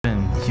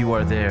you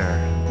are there.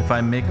 If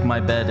I make my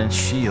bed in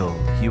Sheol,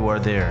 you are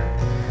there.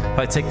 If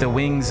I take the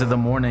wings of the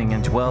morning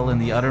and dwell in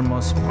the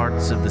uttermost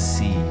parts of the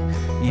sea,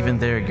 even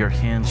there your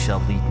hand shall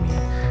lead me,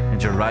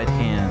 and your right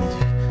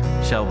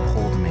hand shall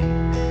hold me.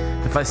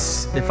 If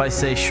I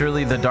say,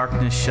 surely the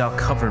darkness shall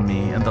cover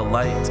me, and the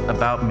light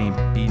about me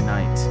be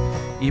night,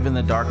 even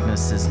the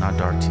darkness is not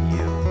dark to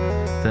you.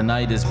 The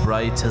night is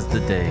bright as the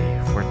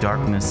day, for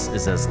darkness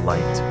is as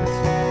light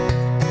with you.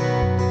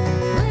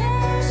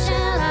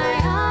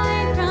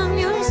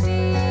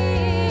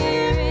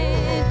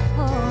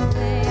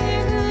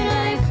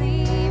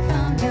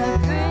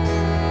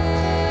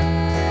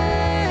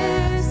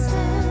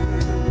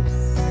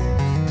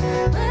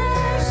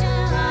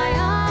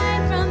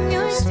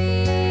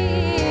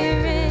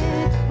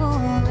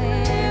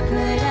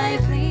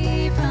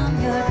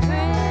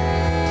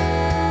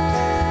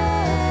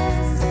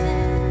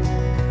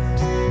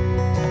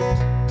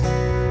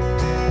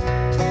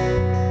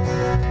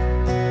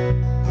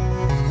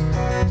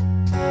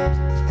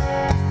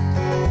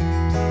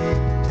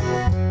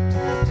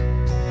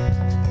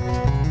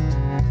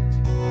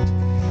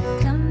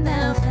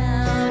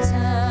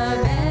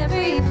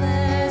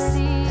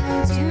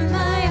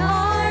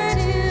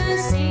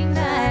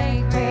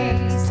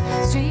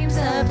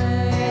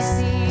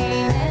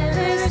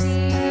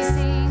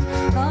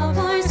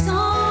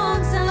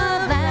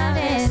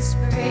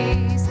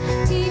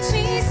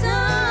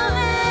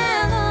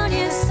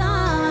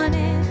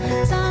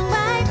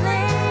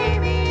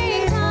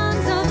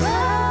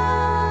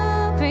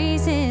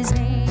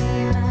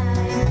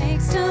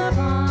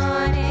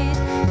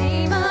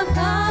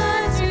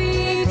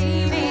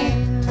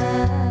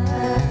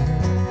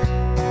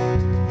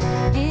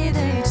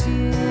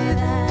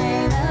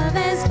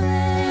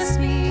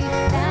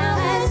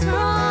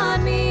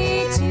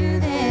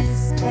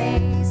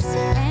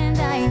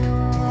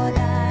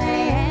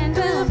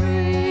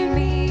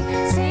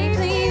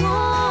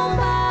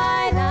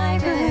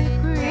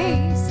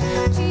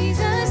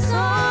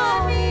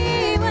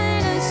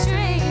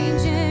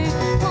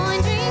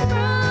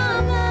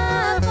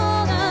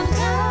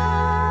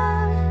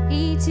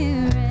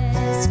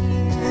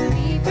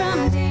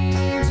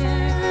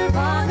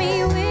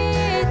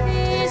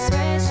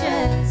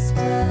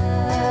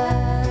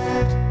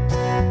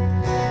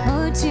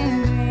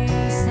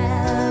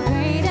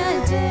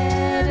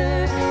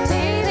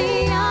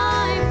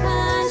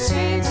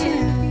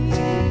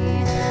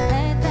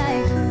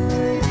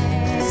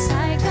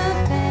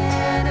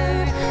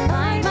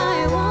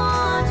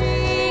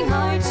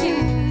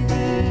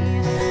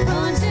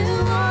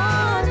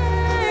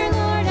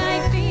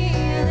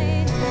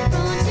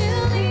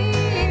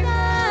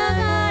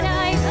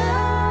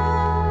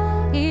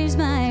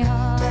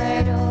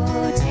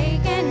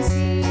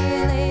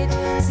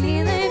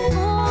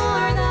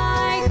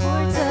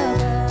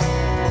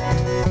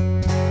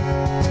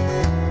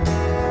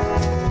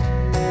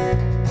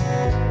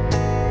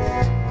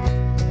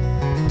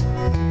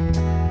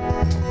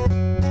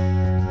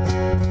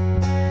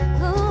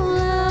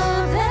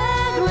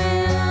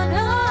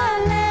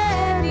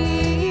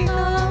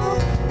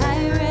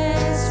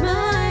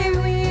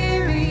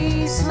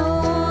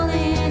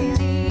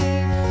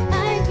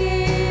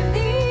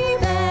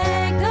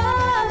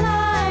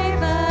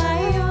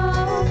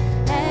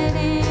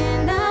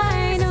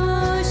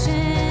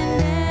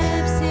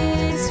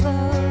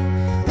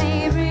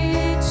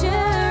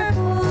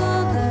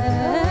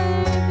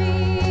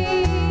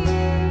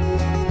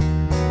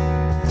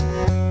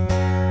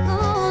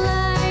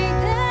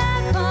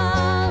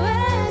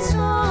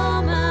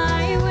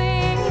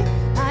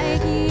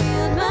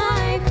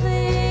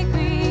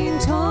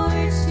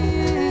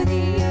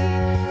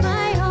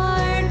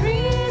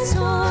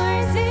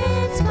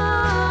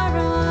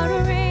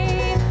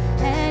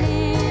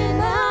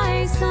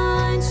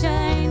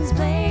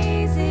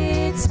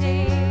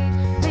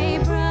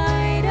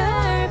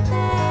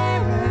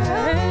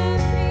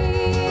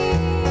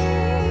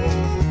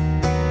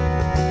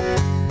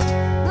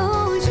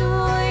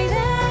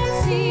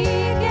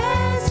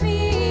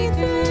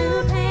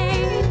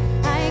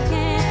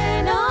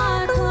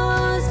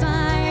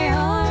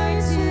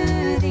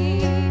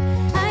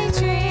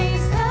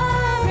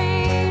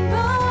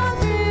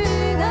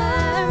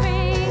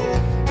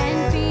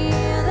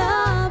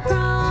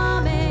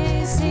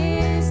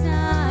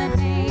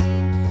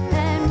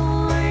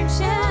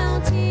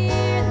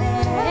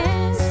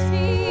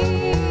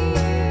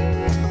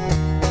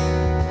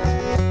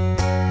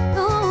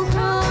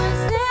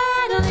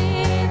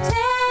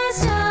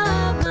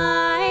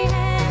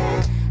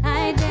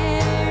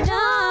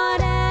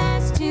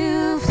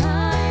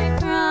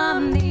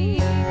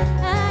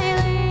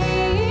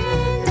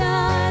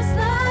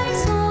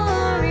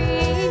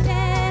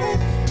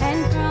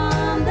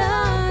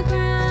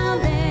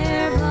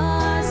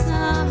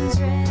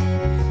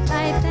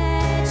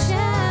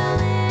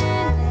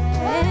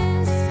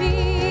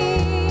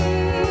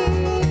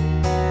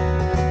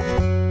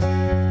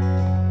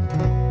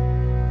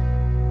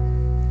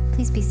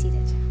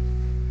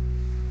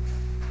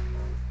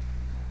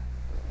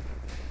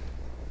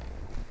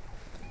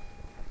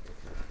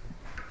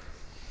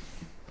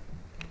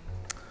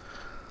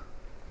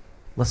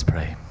 Let's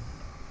pray.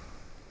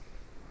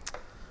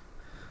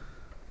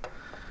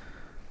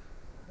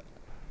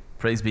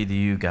 Praise be to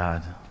you,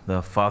 God,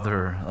 the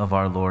Father of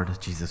our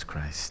Lord Jesus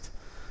Christ.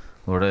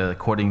 Lord,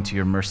 according to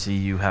your mercy,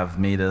 you have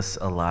made us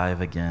alive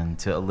again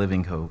to a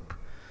living hope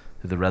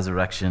through the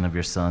resurrection of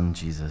your Son,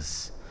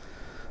 Jesus.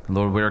 And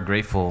Lord, we are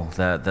grateful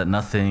that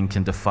nothing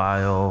can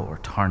defile or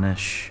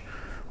tarnish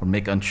or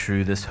make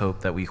untrue this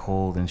hope that we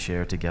hold and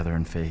share together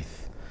in faith.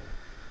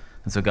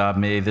 And so, God,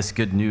 may this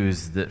good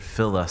news that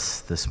fill us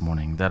this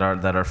morning, that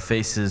our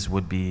faces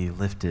would be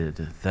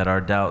lifted, that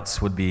our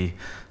doubts would be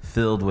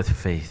filled with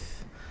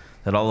faith,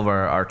 that all of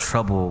our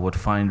trouble would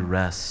find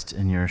rest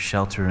in your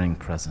sheltering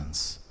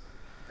presence.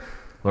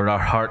 Lord, our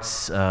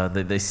hearts,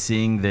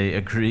 they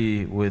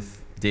agree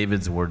with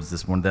David's words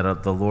this morning,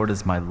 that the Lord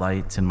is my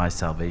light and my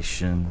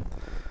salvation.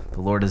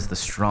 The Lord is the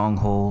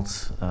stronghold,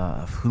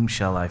 of whom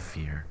shall I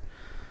fear?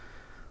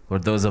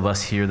 Lord, those of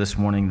us here this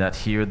morning that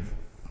hear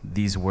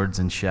these words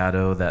in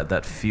shadow,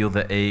 that feel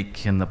the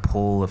ache and the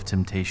pull of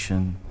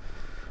temptation,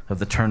 of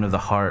the turn of the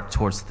heart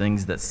towards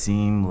things that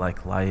seem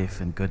like life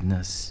and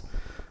goodness,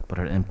 but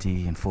are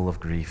empty and full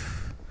of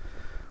grief.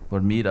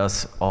 Lord, meet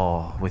us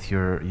all with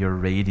your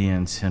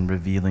radiant and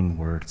revealing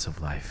words of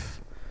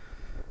life.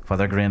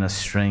 Father, grant us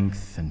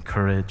strength and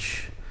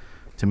courage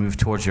to move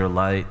towards your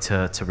light,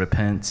 to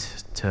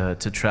repent, to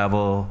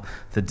travel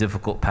the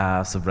difficult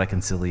paths of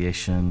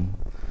reconciliation,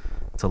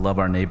 to love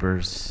our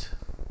neighbors,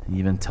 and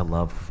even to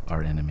love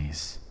our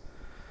enemies.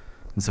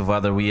 And so,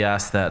 Father, we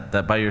ask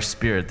that by your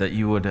Spirit, that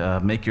you would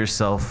make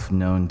yourself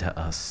known to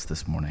us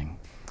this morning.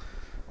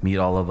 Meet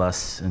all of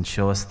us and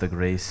show us the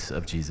grace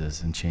of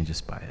Jesus and change us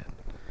by it.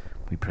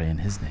 We pray in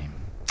his name.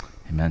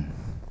 Amen.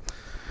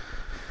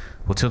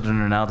 Well,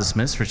 children are now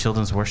dismissed for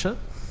children's worship.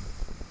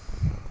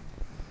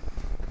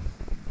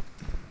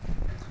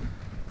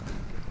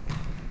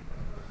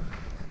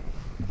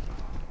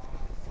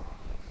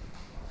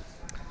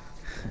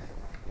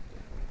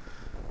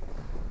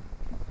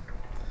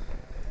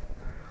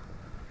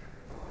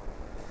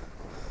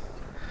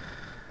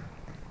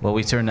 Well,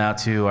 we turn now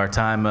to our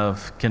time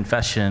of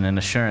confession and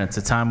assurance,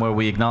 a time where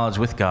we acknowledge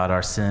with God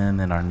our sin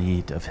and our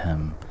need of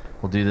him.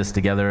 We'll do this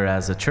together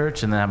as a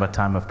church and then have a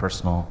time of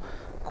personal,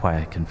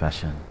 quiet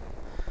confession.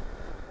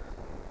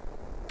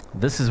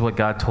 This is what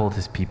God told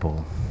his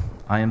people.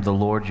 I am the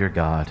Lord your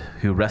God,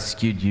 who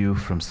rescued you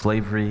from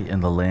slavery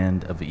in the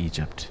land of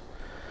Egypt.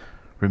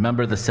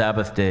 Remember the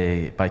Sabbath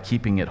day by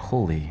keeping it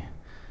holy.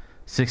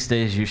 6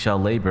 days you shall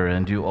labor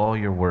and do all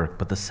your work,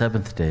 but the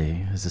seventh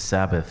day is a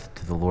Sabbath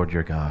to the Lord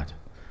your God.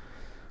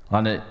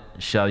 On it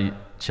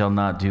shall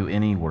not do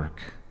any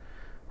work.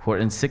 For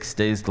in 6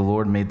 days the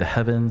Lord made the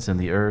heavens and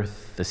the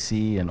earth, the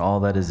sea, and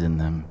all that is in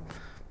them,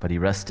 but he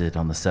rested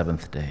on the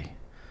seventh day.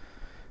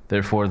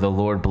 Therefore the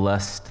Lord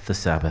blessed the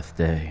Sabbath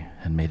day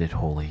and made it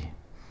holy.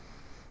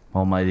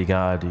 Almighty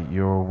God,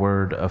 your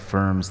word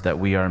affirms that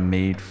we are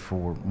made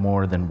for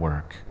more than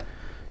work.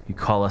 You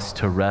call us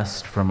to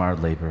rest from our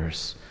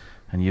labors,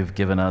 and you have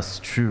given us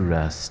true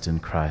rest in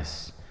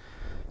Christ.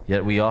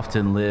 Yet we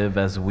often live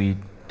as we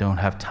don't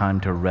have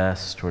time to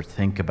rest or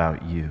think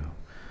about you.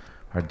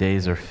 Our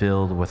days are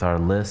filled with our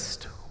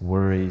list,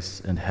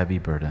 worries, and heavy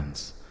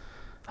burdens.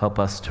 Help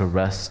us to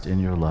rest in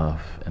your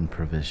love and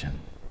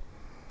provision.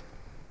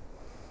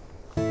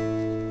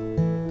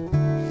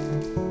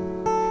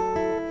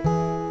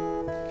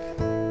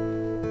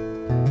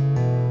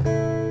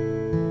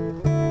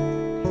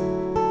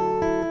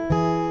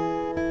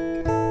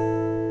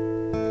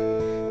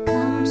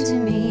 Come to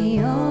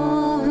me,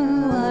 all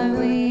who are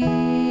weary.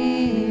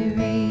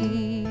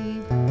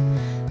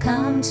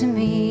 Come to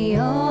me,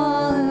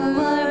 all who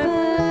are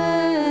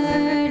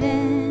burdened,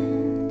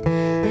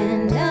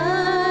 and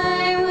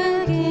I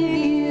will give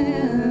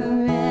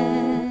you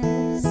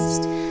rest.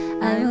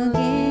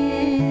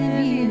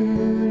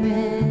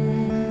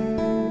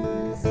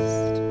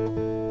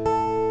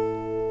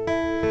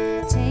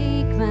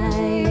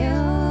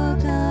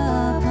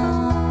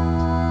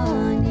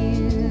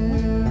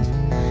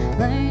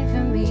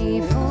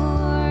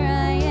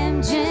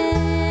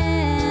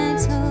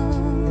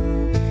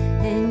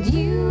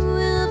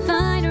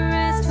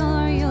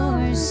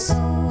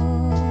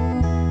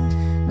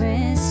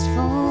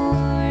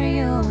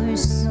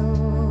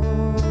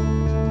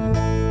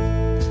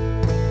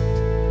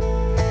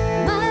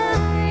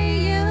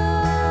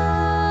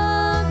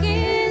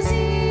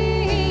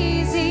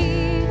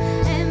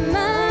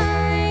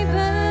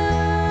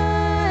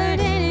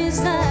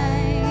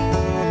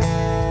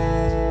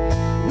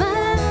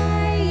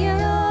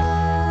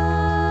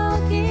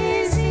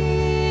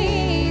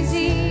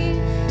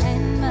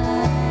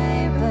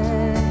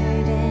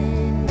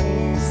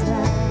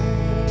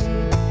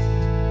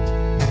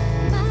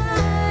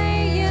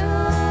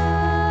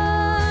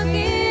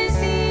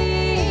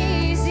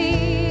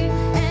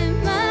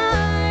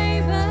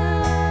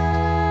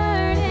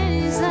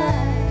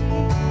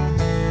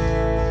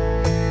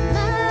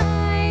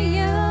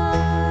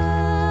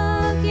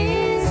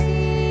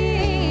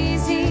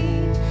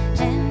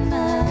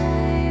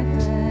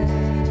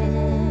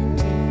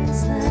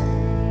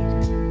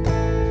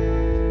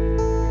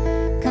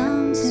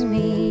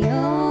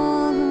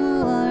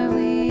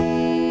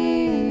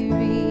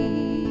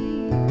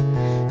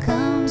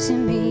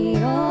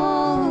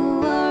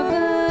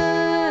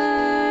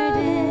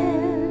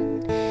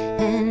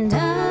 and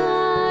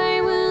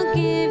I will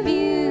give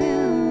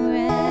you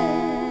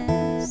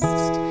rest.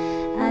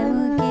 I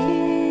will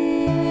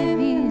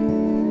give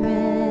you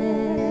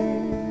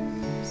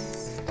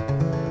rest.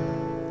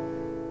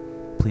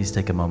 Please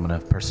take a moment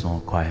of personal,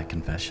 quiet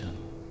confession.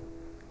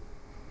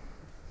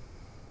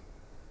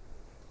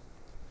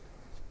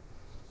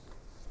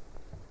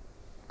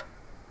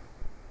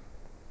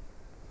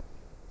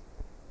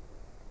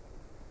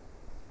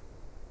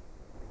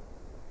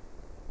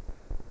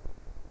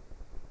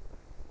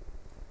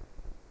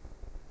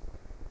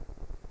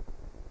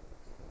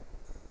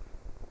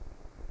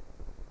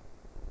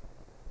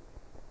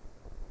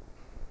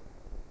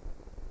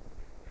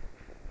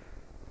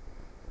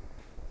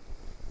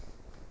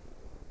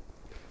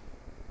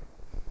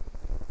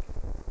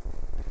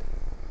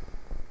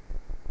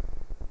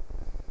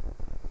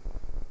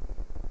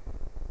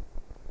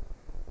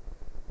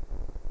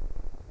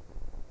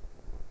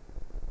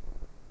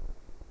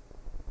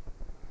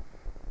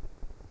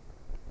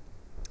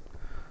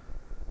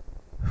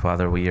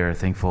 Father, we are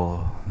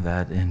thankful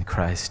that in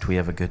Christ we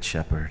have a good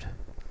shepherd,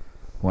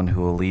 one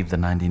who will leave the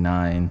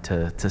 99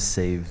 to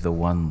save the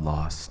one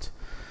lost,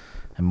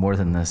 and more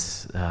than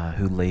this,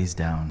 who lays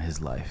down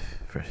his life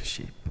for his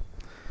sheep.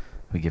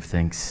 We give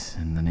thanks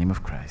in the name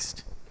of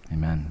Christ.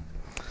 Amen.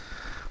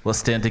 We'll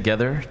stand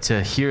together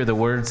to hear the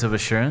words of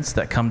assurance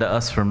that come to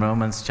us from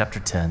Romans chapter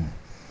 10.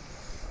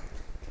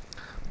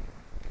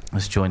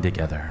 Let's join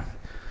together.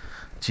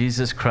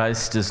 Jesus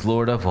Christ is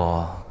Lord of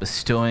all,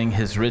 bestowing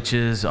his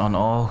riches on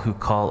all who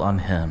call on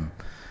him.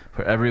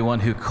 For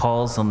everyone who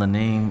calls on the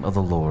name of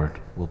the Lord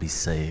will be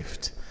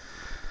saved.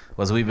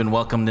 Well, as we've been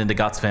welcomed into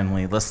God's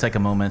family, let's take a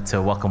moment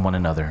to welcome one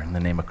another in the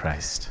name of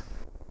Christ.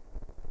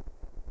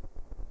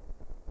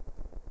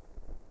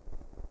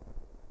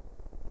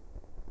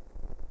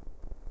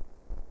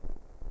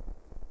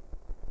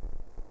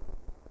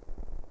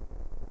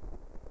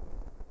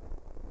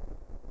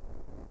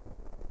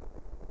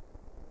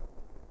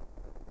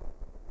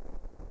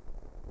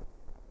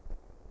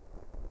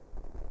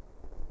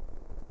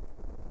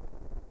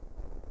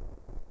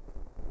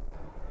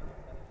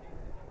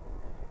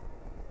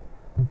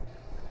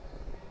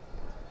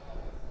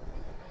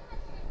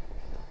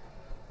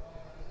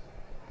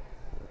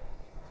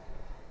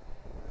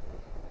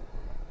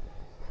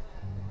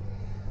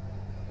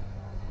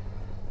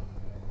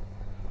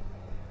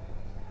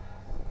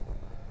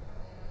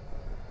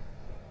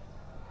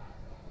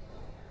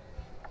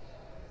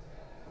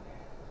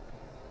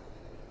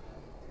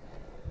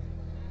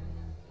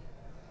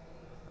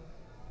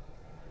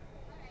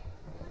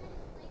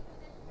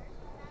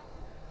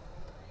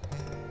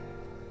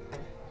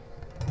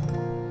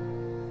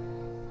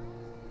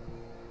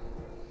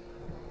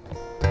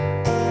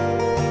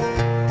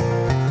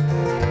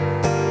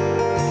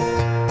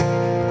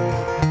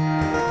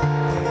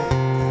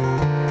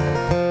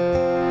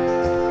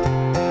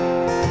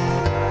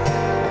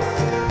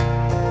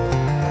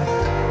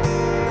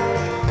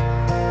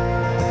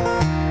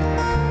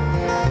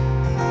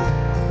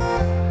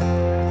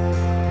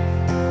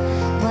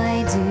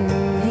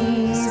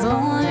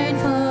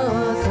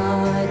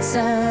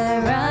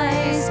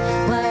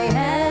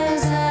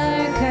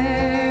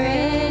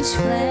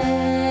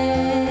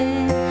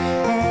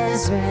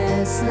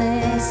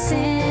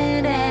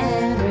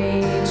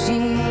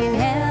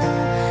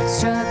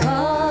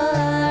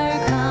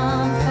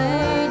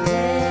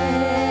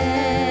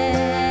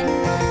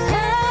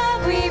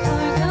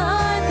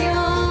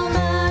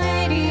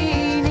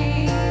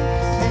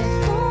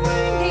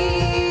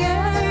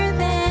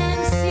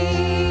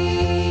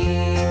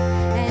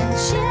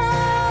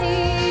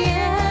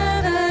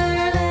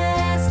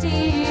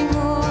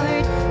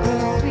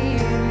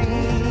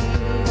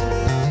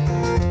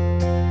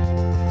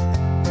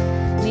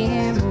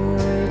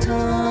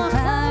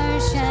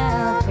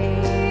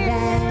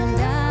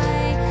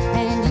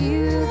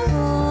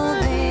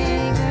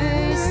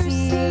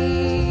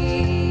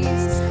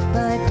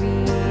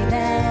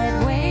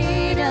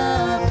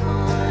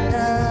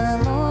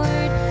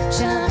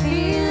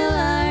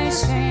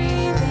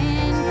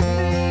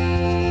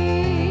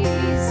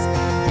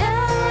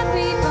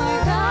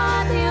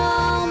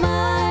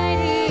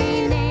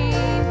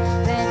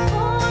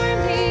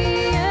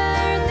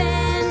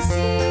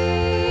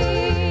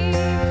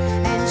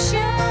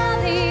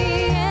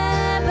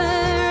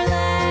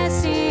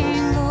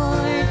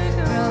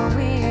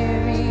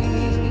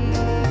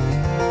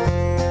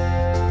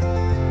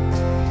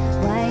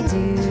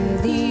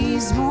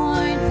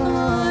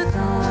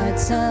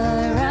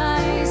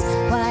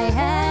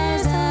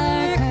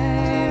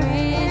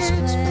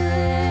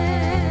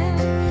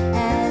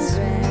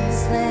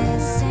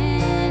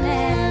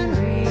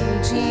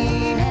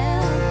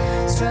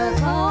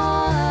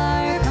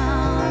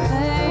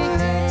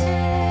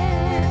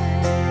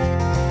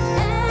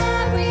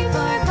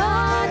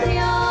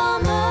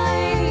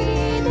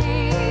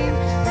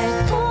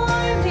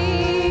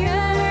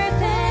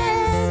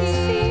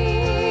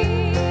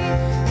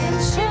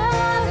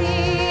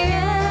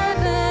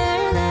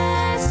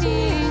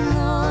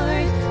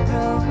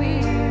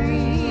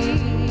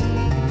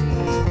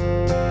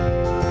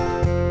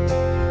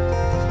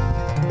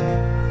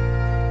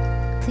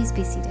 Please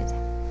be seated.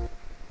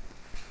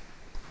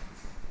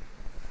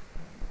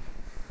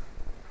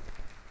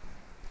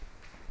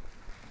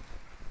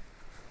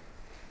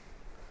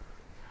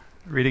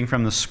 Reading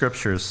from the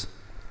Scriptures,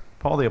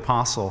 Paul the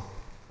Apostle,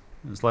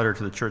 his letter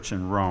to the church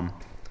in Rome,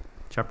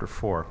 chapter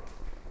 4.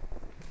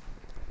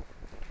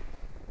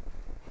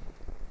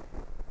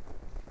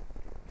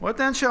 What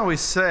then shall we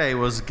say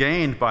was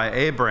gained by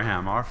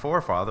Abraham, our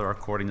forefather,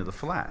 according to the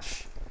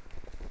flesh?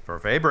 For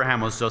if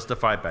Abraham was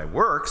justified by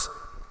works,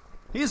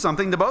 he is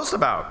something to boast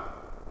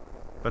about,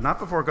 but not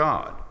before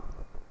God.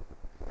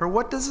 For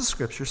what does the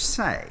Scripture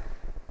say?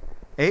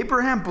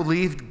 Abraham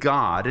believed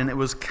God, and it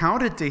was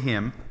counted to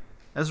him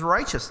as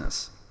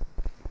righteousness.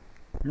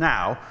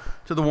 Now,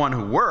 to the one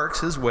who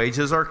works, his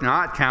wages are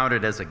not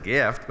counted as a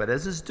gift, but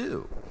as his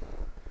due.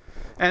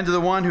 And to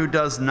the one who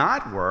does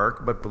not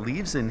work, but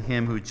believes in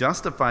him who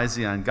justifies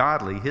the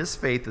ungodly, his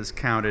faith is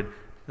counted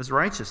as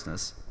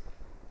righteousness.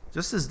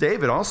 Just as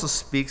David also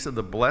speaks of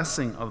the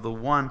blessing of the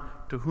one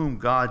to whom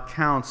God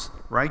counts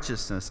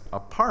righteousness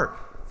apart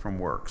from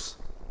works.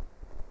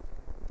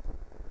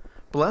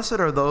 Blessed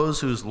are those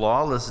whose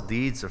lawless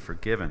deeds are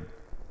forgiven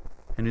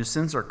and whose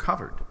sins are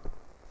covered.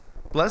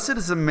 Blessed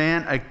is the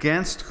man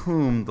against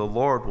whom the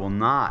Lord will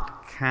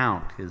not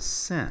count his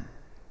sin.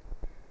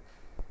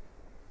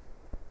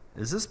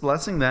 Is this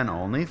blessing then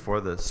only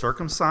for the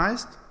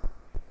circumcised,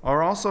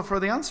 or also for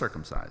the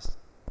uncircumcised?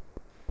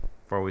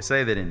 For we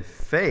say that in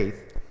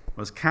faith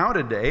was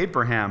counted to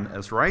Abraham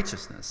as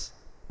righteousness.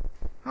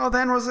 How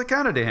then was it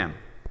counted to him?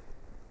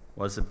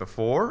 Was it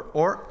before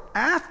or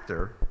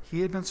after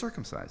he had been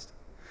circumcised?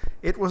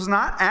 It was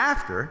not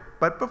after,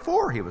 but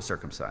before he was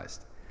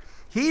circumcised.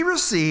 He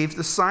received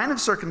the sign of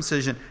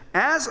circumcision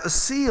as a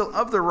seal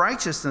of the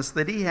righteousness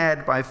that he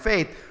had by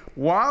faith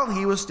while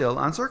he was still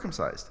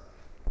uncircumcised.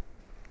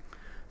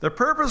 The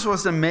purpose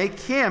was to make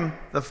him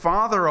the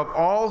father of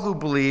all who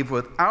believe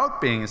without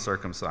being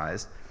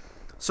circumcised,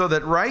 so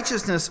that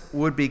righteousness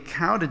would be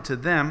counted to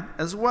them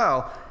as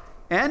well,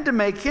 and to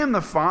make him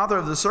the father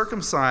of the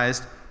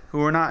circumcised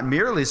who are not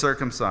merely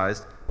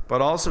circumcised, but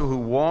also who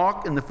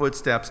walk in the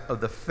footsteps of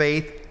the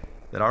faith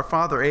that our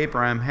father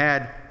Abraham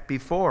had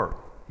before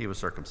he was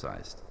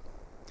circumcised.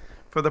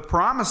 For the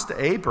promise to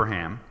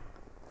Abraham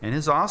and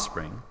his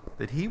offspring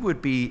that he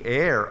would be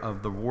heir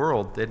of the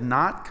world did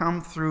not come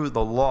through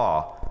the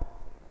law,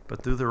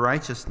 but through the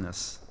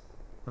righteousness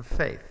of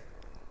faith.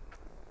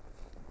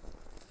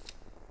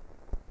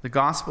 The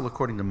Gospel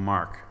according to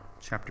Mark,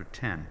 chapter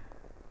 10.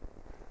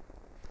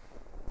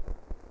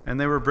 And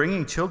they were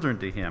bringing children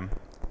to him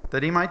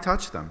that he might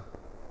touch them.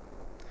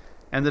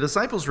 And the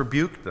disciples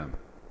rebuked them.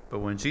 But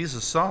when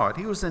Jesus saw it,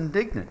 he was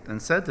indignant and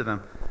said to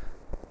them,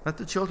 "Let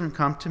the children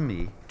come to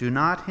me. Do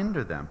not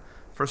hinder them,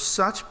 for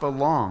such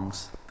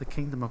belongs the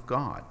kingdom of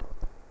God.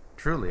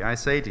 Truly, I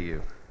say to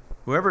you,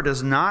 whoever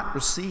does not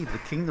receive the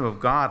kingdom of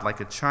God like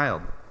a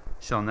child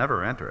shall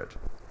never enter it."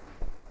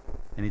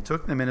 And he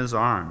took them in his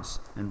arms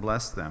and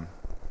blessed them,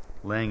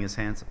 laying his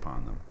hands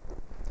upon them.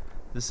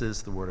 This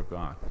is the word of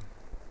God.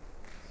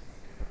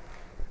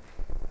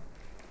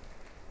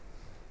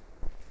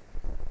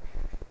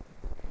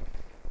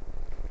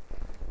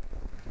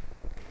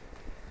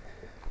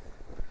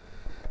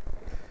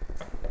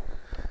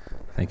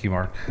 Thank you,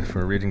 Mark,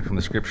 for reading from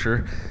the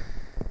Scripture.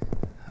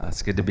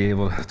 It's good to be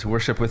able to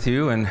worship with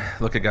you and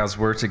look at God's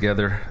Word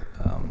together.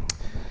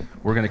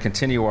 We're going to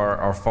continue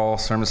our fall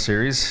sermon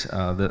series.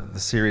 The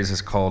series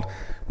is called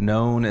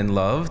Known and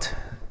Loved,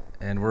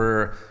 and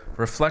we're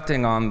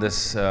reflecting on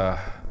this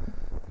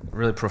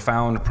really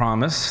profound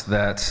promise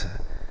that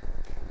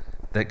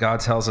God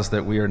tells us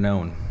that we are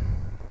known.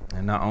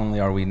 And not only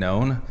are we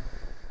known,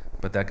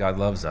 but that God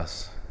loves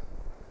us.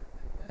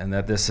 And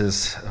that this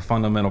is a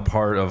fundamental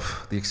part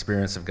of the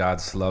experience of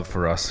God's love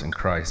for us in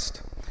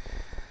Christ.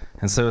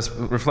 And so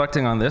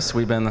reflecting on this,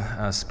 we've been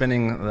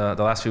spending the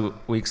last few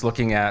weeks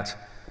looking at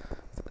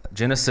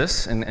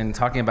Genesis and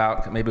talking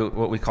about maybe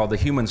what we call the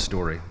human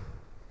story.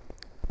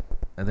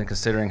 And then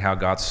considering how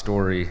God's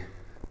story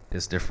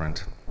is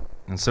different.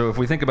 And so if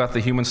we think about the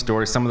human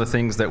story, some of the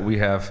things that we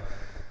have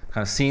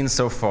kind of seen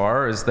so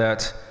far is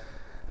that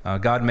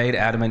God made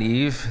Adam and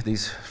Eve,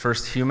 these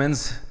first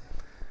humans,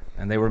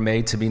 and they were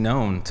made to be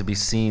known, to be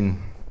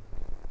seen,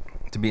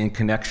 to be in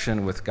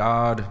connection with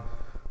God,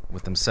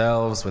 with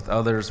themselves, with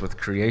others, with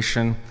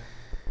creation.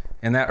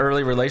 And that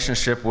early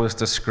relationship was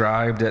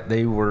described that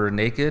they were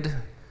naked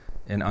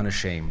and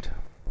unashamed.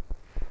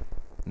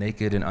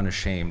 Naked and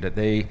unashamed. That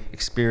they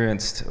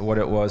experienced what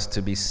it was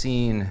to be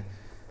seen,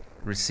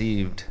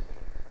 received,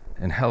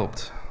 and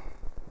helped.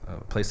 A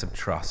place of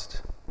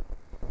trust.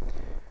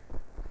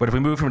 But if we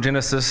move from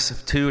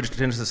Genesis 2 to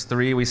Genesis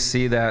 3, we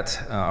see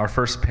that our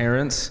first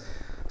parents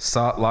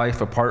sought life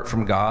apart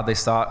from God. They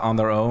sought on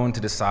their own to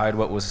decide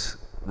what was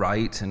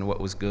right and what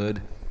was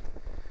good.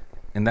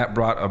 And that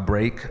brought a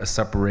break, a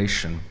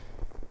separation.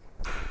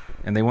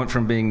 And they went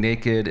from being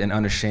naked and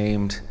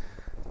unashamed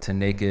to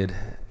naked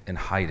and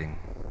hiding.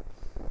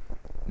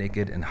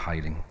 Naked and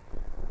hiding.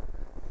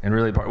 And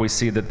really, we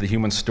see that the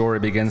human story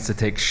begins to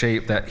take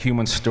shape. That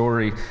human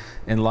story,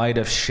 in light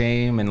of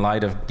shame, in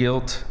light of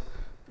guilt,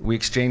 we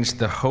exchange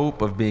the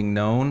hope of being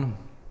known,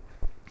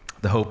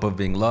 the hope of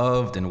being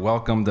loved and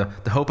welcomed,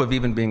 the hope of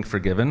even being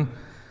forgiven,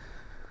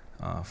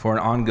 for an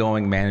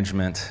ongoing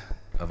management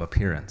of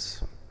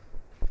appearance,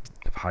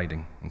 of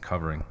hiding and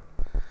covering.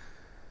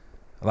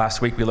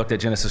 Last week we looked at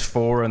Genesis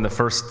 4 and the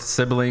first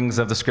siblings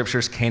of the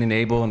scriptures, Cain and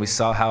Abel, and we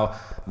saw how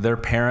their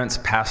parents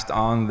passed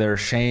on their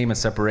shame and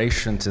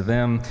separation to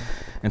them.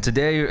 And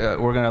today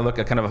we're going to look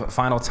at kind of a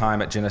final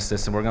time at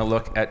Genesis, and we're going to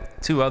look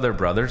at two other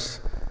brothers,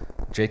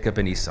 Jacob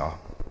and Esau.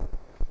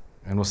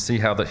 And we'll see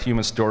how the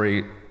human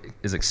story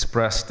is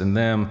expressed in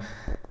them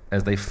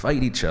as they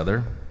fight each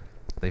other.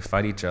 They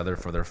fight each other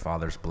for their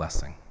father's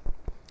blessing.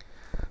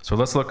 So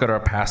let's look at our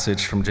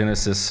passage from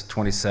Genesis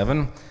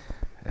 27.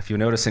 If you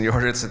notice in your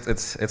order,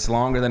 it's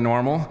longer than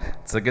normal.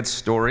 It's a good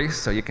story,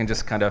 so you can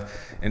just kind of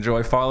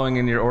enjoy following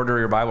in your order of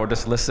your Bible, or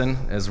just listen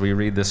as we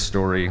read this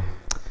story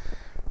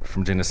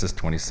from Genesis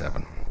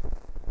 27.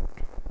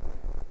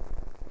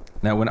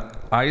 Now, when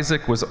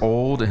Isaac was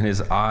old and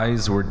his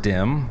eyes were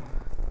dim,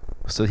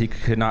 so he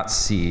could not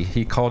see,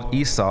 he called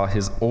Esau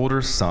his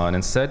older son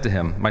and said to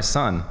him, "My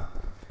son."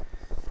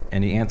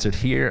 And he answered,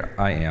 "Here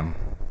I am."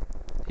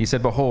 He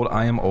said, "Behold,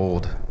 I am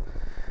old.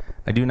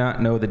 I do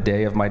not know the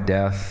day of my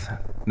death.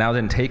 Now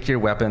then, take your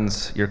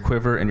weapons, your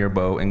quiver and your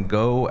bow, and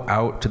go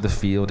out to the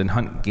field and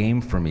hunt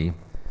game for me,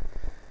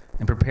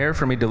 and prepare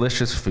for me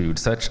delicious food,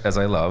 such as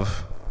I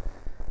love,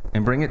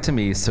 and bring it to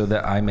me so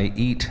that I may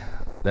eat,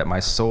 that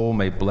my soul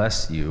may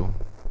bless you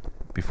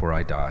before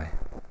I die."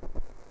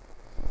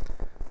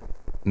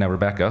 Now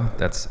Rebekah,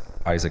 that's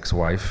Isaac's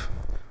wife,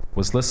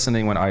 was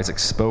listening when Isaac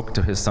spoke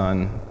to his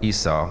son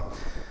Esau.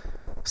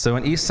 So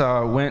when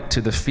Esau went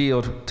to the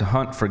field to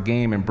hunt for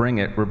game and bring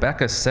it,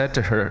 Rebekah said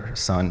to her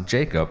son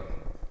Jacob,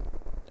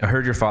 "I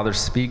heard your father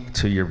speak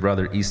to your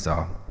brother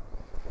Esau.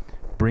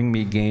 Bring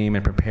me game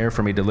and prepare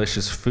for me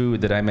delicious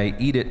food, that I may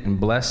eat it and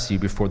bless you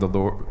before the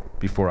Lord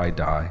before I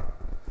die.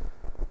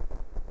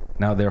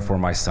 Now therefore,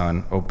 my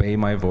son, obey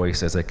my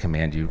voice as I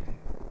command you.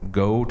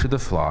 Go to the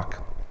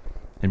flock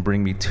and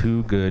bring me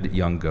 2 good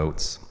young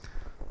goats,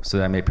 so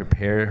that I may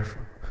prepare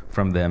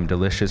from them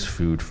delicious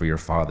food for your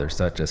father,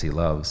 such as he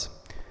loves.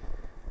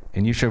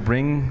 And you shall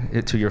bring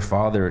it to your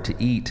father to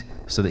eat,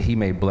 so that he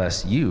may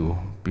bless you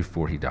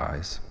before he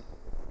dies."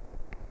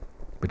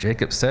 But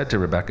Jacob said to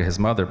Rebekah his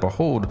mother,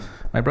 "Behold,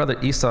 my brother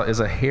Esau is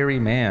a hairy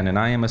man, and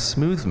I am a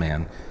smooth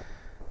man.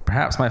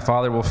 Perhaps my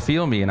father will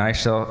feel me, and I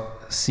shall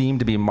seem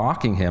to be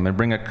mocking him, and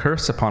bring a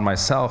curse upon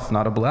myself,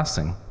 not a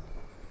blessing."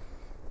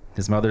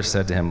 His mother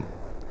said to him,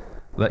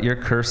 "Let your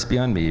curse be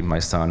on me, my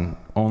son.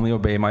 Only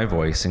obey my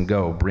voice, and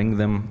go, bring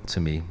them to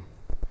me."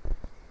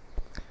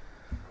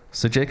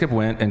 So Jacob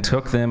went and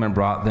took them and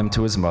brought them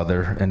to his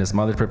mother, and his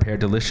mother prepared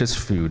delicious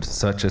food,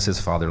 such as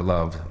his father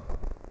loved.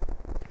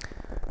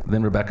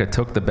 Then Rebekah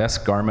took the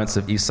best garments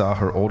of Esau,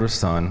 her older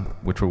son,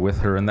 which were with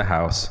her in the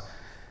house,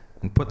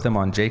 and put them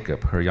on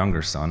Jacob, her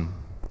younger son.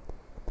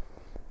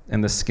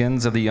 And the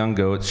skins of the young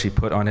goats she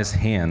put on his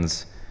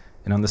hands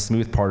and on the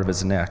smooth part of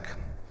his neck.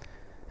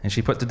 And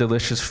she put the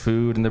delicious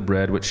food and the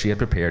bread which she had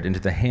prepared into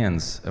the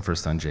hands of her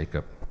son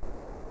Jacob.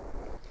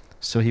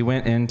 So he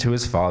went in to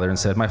his father and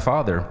said, "My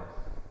father."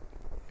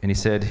 And he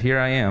said, "Here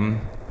I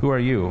am. Who are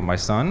you, my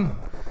son?"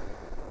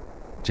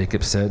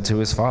 Jacob said to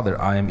his father,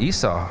 "I am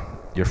Esau,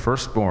 your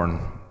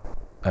firstborn.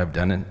 I have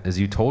done it as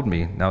you told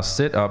me. Now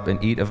sit up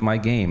and eat of my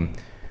game,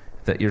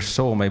 that your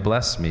soul may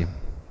bless me."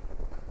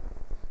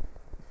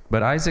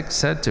 But Isaac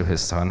said to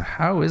his son,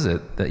 "How is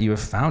it that you have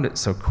found it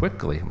so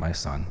quickly, my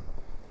son?"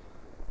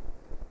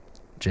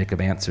 Jacob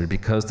answered,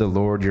 "Because the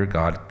Lord your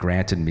God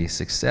granted me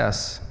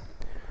success."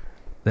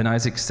 Then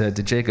Isaac said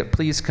to Jacob,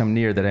 "Please come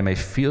near, that I may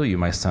feel you,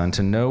 my son,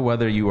 to know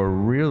whether you are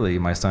really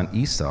my son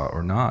Esau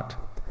or not."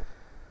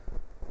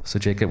 So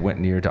Jacob went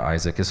near to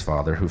Isaac his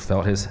father, who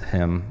felt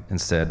him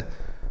and said,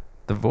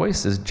 "The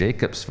voice is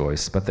Jacob's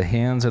voice, but the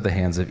hands are the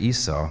hands of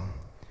Esau."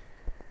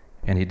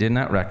 And he did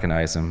not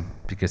recognize him,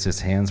 because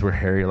his hands were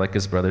hairy like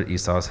his brother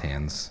Esau's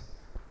hands.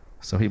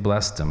 So he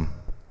blessed him.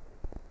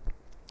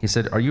 He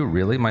said, "Are you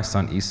really my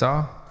son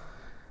Esau?"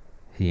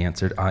 He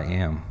answered, "I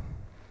am."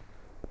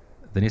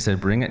 Then he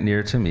said, "Bring it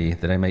near to me,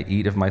 that I may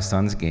eat of my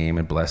son's game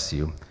and bless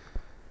you."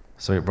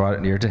 So he brought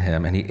it near to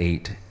him, and he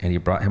ate, and he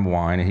brought him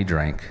wine, and he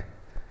drank.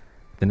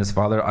 Then his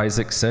father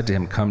Isaac said to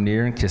him, "Come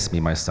near and kiss me,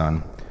 my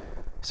son."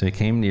 So he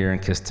came near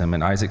and kissed him,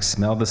 and Isaac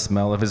smelled the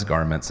smell of his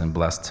garments and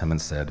blessed him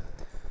and said,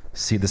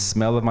 "See, the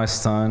smell of my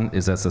son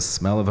is as the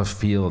smell of a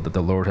field that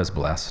the Lord has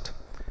blessed.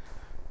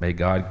 May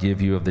God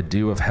give you of the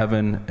dew of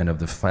heaven and of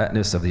the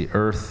fatness of the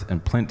earth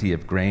and plenty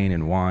of grain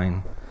and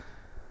wine.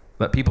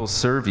 Let people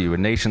serve you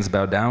and nations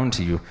bow down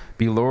to you.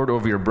 Be Lord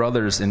over your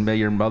brothers, and may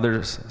your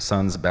mother's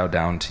sons bow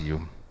down to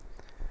you.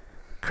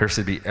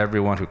 Cursed be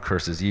everyone who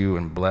curses you,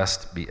 and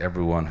blessed be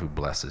everyone who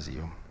blesses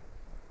you."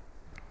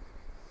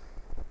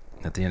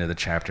 At the end of the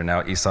chapter,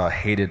 now Esau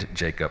hated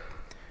Jacob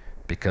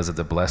because of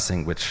the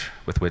blessing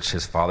with which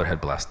his father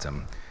had blessed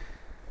him.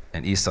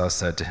 And Esau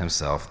said to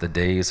himself, the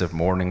days of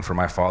mourning for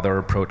my father are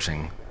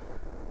approaching.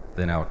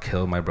 Then I'll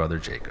kill my brother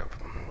Jacob.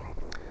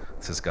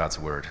 This is God's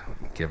word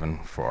given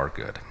for our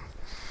good.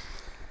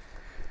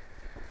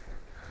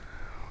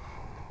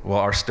 Well,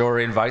 our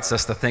story invites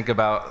us to think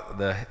about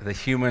the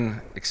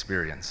human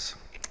experience.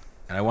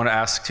 And I want to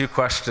ask two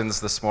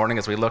questions this morning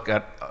as we look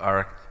at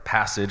our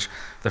passage.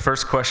 The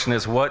first question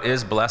is, what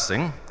is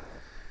blessing?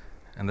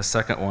 And the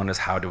second one is,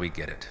 how do we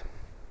get it?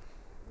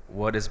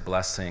 What is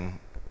blessing?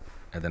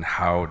 And then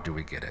how do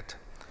we get it?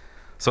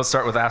 So let's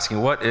start with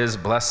asking, what is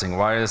blessing?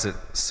 Why is it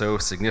so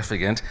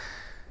significant?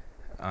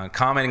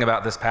 Commenting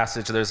about this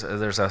passage,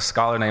 there's a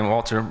scholar named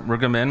Walter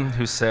Brueggemann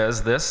who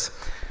says this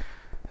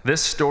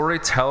story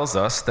tells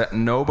us that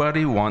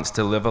nobody wants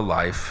to live a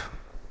life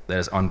that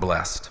is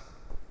unblessed.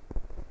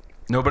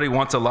 Nobody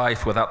wants a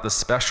life without the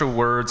special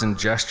words and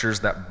gestures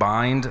that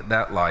bind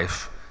that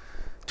life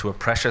to a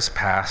precious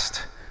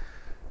past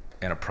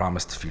and a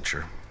promised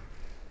future.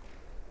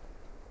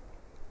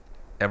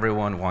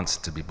 Everyone wants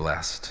to be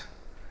blessed.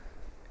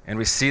 And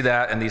we see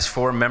that in these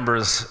four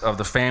members of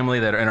the family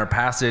that are in our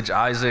passage,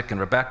 Isaac and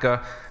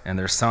Rebekah, and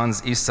their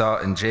sons Esau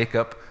and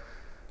Jacob.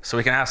 So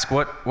we can ask,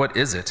 what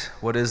is it?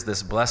 What is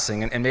this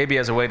blessing? And maybe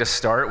as a way to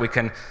start, we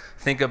can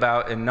think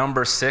about in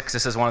number 6,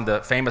 this is one of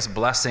the famous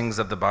blessings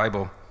of the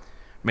Bible.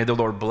 May the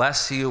Lord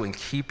bless you and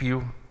keep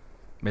you.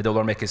 May the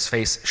Lord make his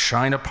face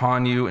shine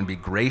upon you and be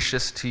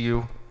gracious to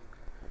you.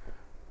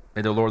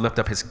 May the Lord lift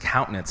up his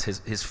countenance,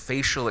 his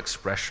facial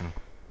expression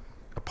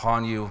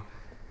upon you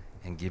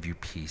and give you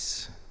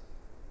peace.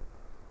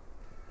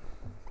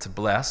 To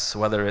bless,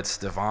 whether it's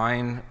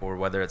divine or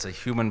whether it's a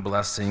human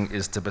blessing,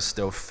 is to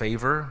bestow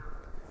favor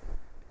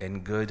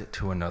and good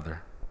to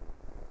another.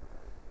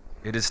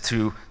 It is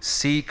to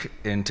seek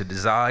and to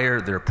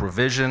desire their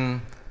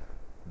provision,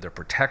 their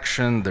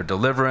protection, their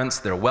deliverance,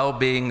 their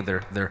well-being,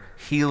 their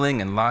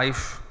healing and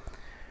life.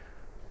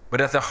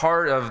 But at the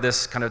heart of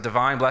this kind of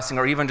divine blessing,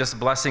 or even just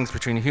blessings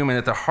between humans,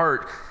 at the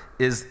heart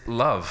is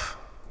love.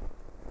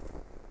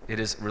 It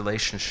is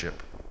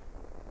relationship,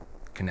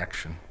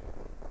 connection.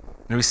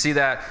 And we see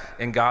that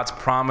in God's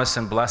promise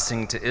and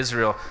blessing to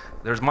Israel.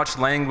 There's much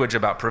language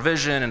about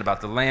provision and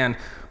about the land,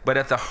 but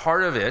at the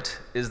heart of it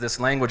is this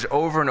language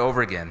over and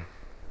over again.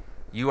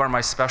 You are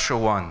my special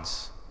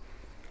ones.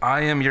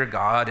 I am your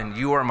God and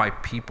you are my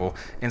people.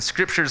 In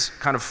Scripture's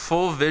kind of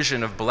full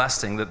vision of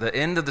blessing, that the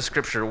end of the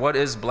Scripture, what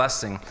is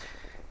blessing?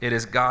 It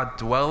is God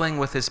dwelling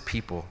with his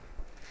people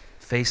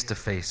face to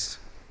face.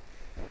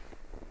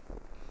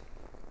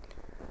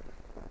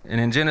 And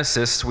in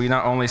Genesis, we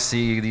not only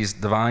see these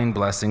divine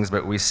blessings,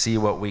 but we see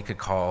what we could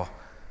call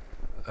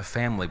a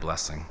family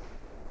blessing.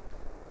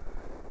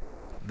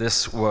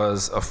 This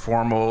was a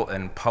formal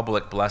and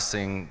public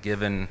blessing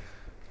given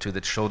to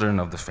the children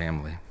of the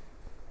family.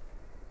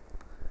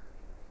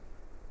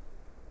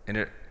 And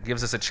it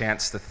gives us a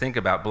chance to think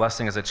about,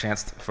 blessing is a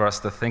chance for us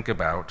to think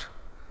about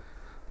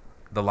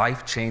the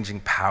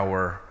life-changing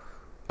power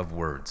of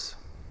words.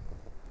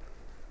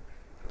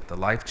 The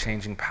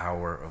life-changing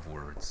power of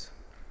words.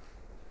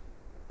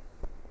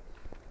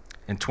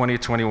 In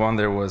 2021,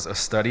 there was a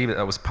study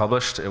that was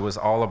published. It was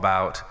all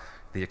about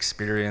the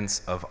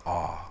experience of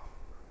awe,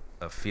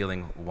 of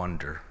feeling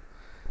wonder.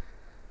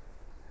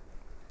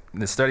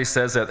 And the study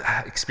says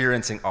that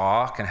experiencing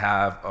awe can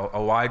have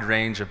a wide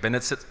range of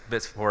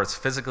benefits for us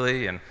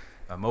physically and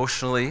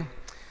emotionally.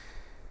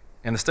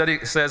 And the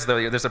study says,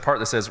 though, there's a part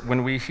that says,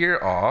 when we hear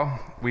awe,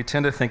 we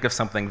tend to think of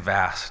something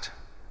vast,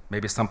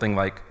 maybe something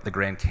like the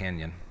Grand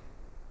Canyon.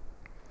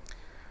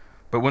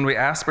 But when we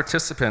ask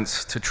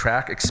participants to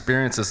track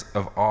experiences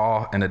of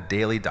awe in a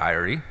daily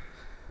diary,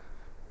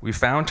 we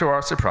found to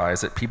our surprise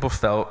that people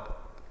felt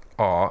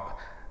awe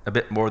a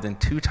bit more than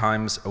 2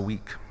 times a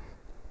week.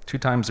 2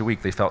 times a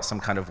week they felt some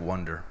kind of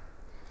wonder.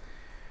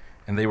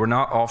 And they were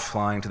not all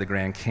flying to the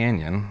Grand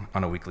Canyon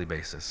on a weekly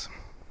basis.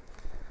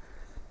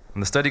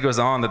 And the study goes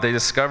on that they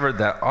discovered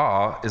that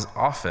awe is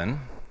often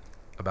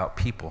about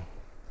people.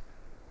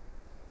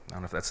 I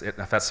don't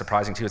know if that's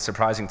surprising to you. It's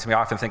surprising to me. I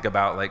often think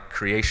about like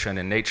creation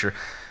and nature.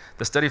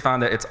 The study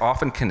found that it's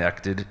often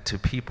connected to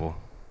people,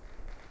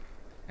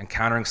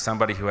 encountering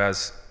somebody who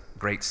has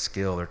great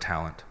skill or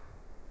talent,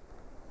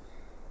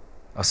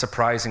 a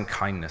surprising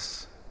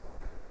kindness,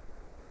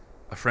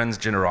 a friend's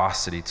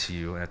generosity to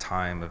you in a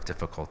time of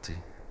difficulty,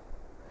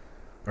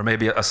 or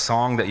maybe a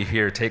song that you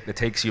hear that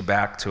takes you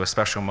back to a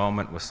special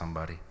moment with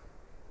somebody.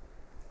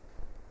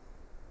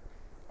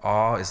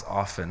 Awe is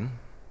often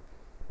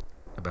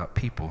about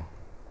people.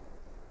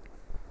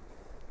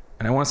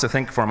 And I want us to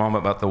think for a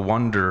moment about the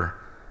wonder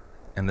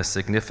and the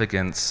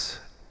significance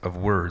of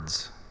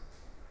words.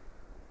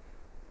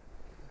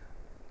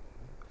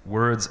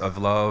 Words of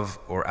love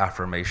or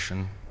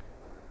affirmation,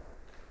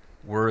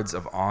 words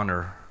of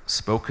honor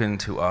spoken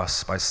to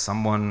us by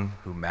someone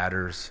who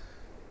matters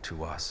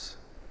to us.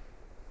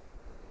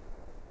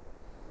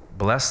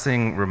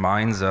 Blessing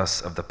reminds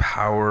us of the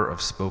power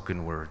of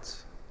spoken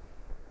words.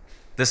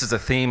 This is a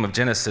theme of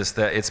Genesis,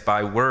 that it's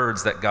by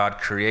words that God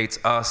creates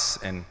us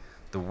and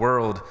the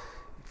world,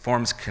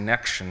 forms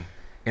connection.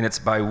 And it's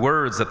by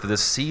words that the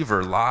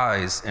deceiver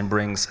lies and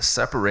brings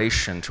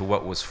separation to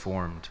what was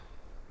formed.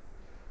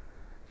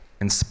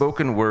 And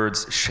spoken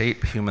words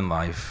shape human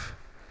life,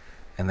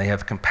 and they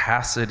have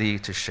capacity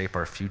to shape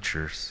our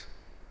futures.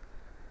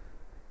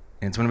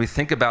 And it's when we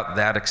think about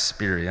that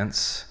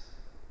experience,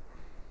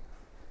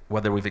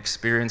 whether we've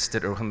experienced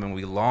it or when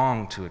we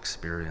long to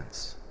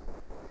experience,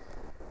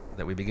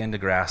 that we begin to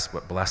grasp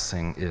what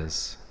blessing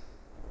is.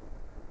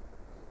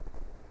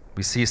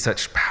 We see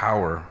such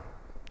power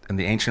in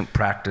the ancient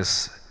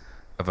practice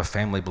of a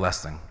family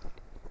blessing,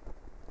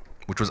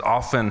 which was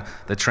often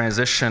the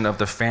transition of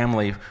the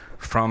family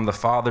from the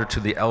father to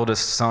the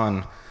eldest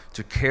son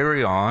to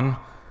carry on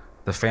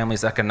the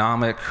family's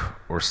economic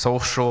or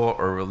social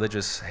or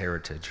religious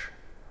heritage.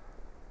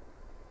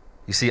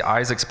 You see,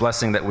 Isaac's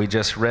blessing that we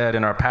just read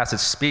in our passage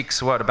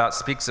speaks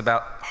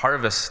about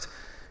harvest,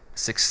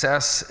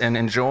 success, and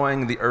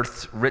enjoying the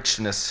earth's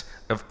richness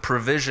of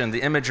provision.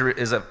 The imagery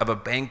is of a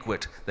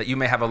banquet, that you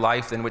may have a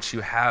life in which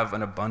you have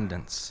an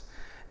abundance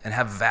and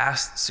have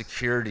vast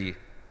security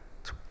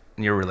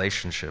in your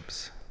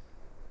relationships.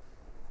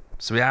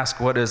 So we ask,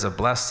 what is a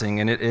blessing?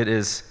 And it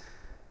is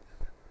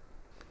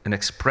an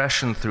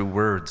expression through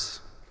words,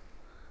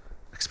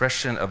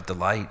 expression of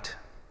delight,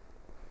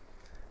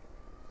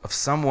 of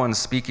someone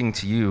speaking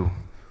to you,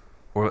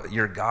 or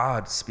your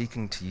God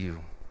speaking to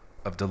you,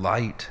 of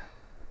delight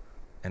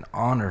and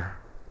honor,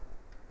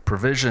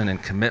 provision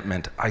and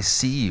commitment. I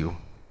see you.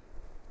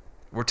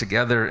 We're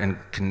together and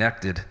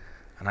connected,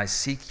 and I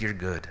seek your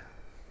good.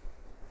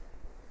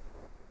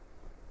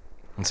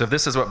 And so if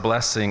this is what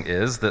blessing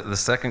is, the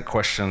second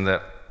question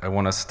that I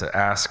want us to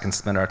ask and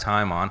spend our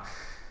time on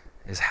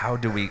is how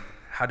do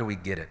we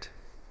get it?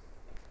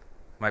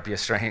 Might be a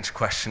strange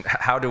question.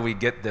 How do we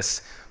get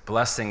this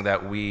blessing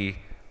that we,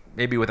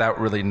 maybe without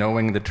really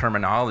knowing the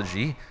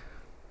terminology,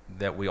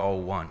 that we all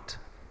want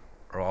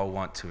or all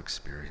want to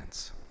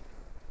experience?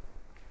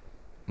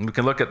 And we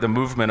can look at the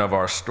movement of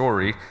our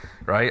story,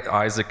 right?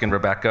 Isaac and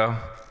Rebekah,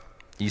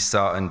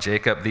 Esau and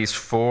Jacob. These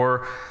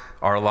four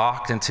are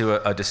locked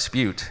into a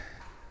dispute.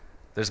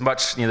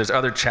 There's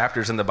other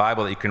chapters in the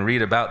Bible that you can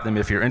read about them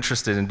if you're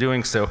interested in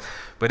doing so.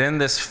 But in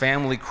this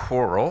family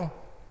quarrel,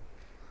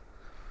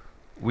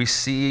 we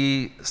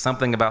see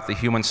something about the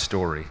human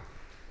story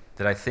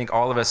that I think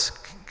all of us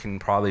can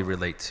probably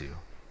relate to.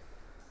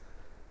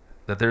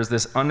 That there's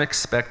this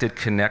unexpected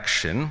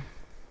connection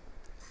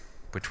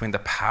between the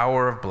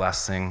power of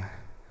blessing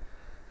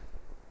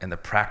and the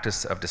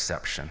practice of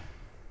deception.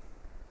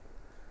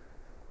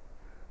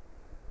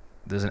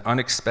 There's an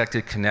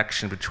unexpected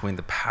connection between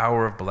the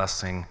power of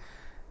blessing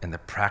and the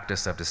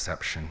practice of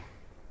deception.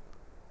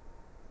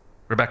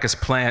 Rebekah's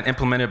plan,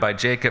 implemented by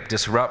Jacob,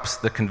 disrupts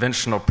the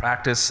conventional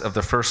practice of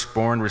the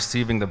firstborn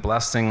receiving the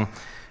blessing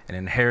and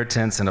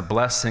inheritance, and a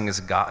blessing is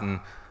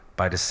gotten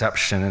by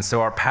deception. And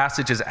so our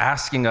passage is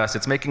asking us,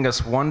 it's making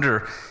us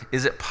wonder,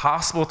 is it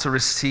possible to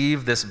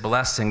receive this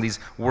blessing, these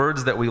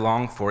words that we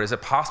long for, is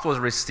it possible to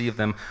receive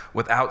them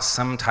without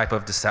some type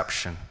of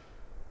deception,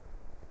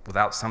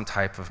 without some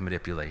type of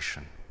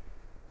manipulation?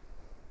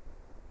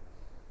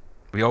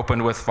 We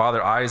opened with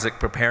Father Isaac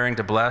preparing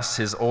to bless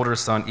his older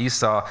son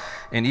Esau,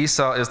 and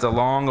Esau is the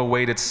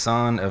long-awaited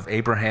son of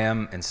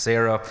Abraham and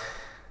Sarah.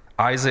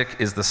 Isaac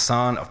is the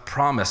son of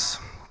promise.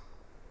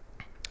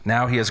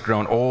 Now he has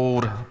grown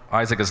old,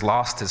 Isaac has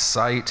lost his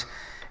sight,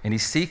 and he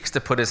seeks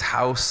to put his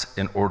house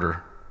in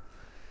order,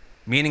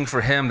 meaning for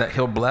him that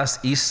he'll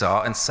bless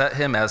Esau and set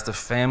him as the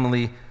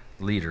family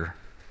leader.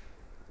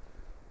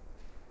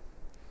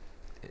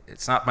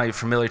 It's not maybe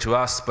familiar to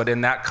us, but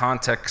in that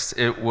context,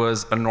 it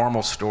was a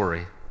normal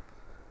story.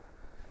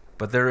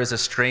 But there is a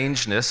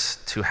strangeness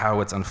to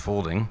how it's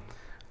unfolding.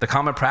 The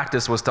common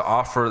practice was to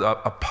offer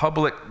a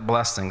public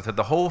blessing that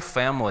the whole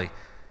family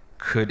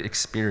could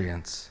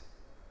experience.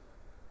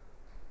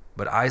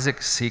 But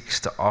Isaac seeks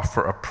to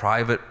offer a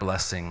private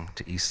blessing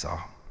to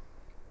Esau.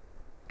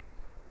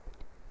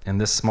 In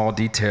this small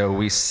detail,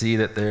 we see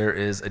that there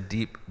is a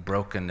deep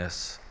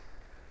brokenness,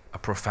 a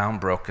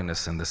profound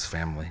brokenness in this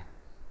family.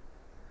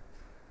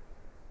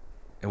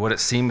 And what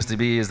it seems to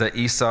be is that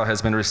Esau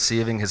has been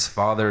receiving his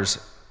father's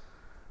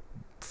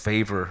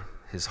favor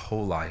his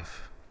whole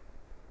life.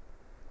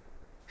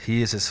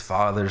 He is his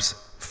father's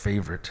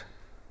favorite.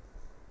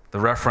 The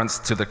reference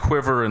to the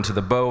quiver and to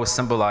the bow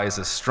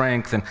symbolizes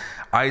strength, and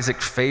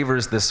Isaac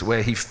favors this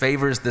way. He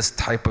favors this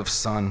type of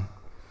son.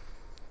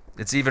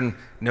 It's even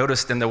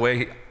noticed in the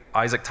way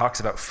Isaac talks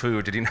about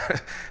food. Did you know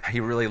he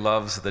really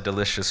loves the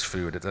delicious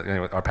food?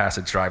 Our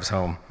passage drives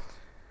home.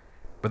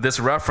 But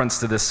this reference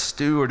to this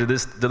stew or to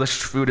this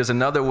delicious food is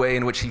another way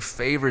in which he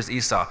favors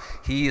Esau.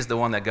 He is the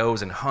one that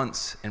goes and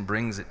hunts and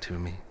brings it to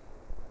me.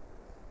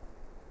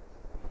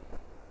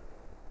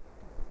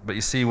 But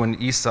you see, when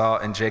Esau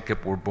and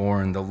Jacob were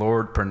born, the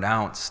Lord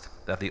pronounced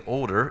that the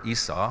older,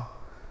 Esau,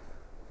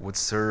 would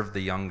serve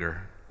the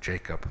younger,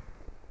 Jacob.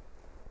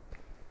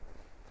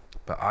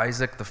 But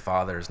Isaac, the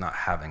father, is not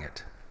having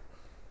it.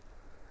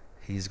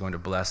 He's going to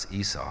bless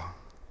Esau.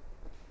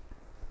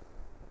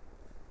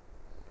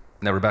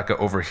 that Rebekah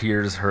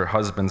overhears her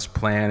husband's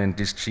plan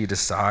and she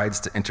decides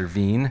to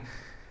intervene.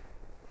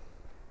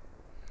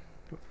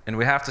 And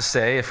we have to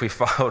say, if we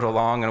followed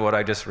along in what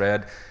I just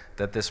read,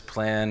 that this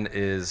plan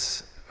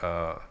is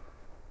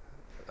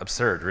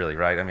absurd, really,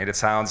 right? I mean,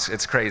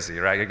 it's crazy,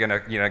 right?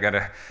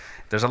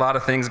 There's a lot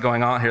of things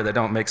going on here that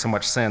don't make so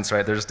much sense,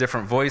 right? There's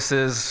different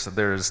voices,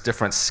 there's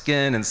different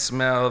skin and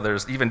smell,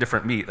 there's even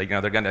different meat. They're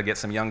gonna get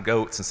some young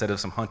goats instead of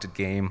some hunted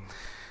game.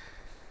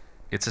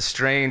 It's a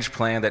strange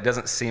plan that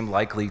doesn't seem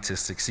likely to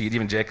succeed.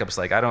 Even Jacob's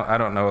like, I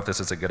don't know if this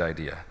is a good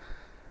idea.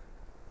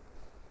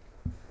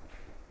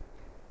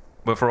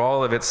 But for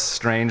all of its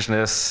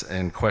strangeness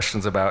and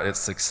questions about its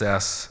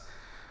success,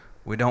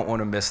 we don't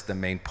want to miss the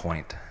main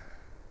point.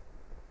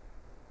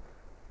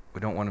 We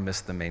don't want to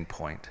miss the main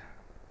point.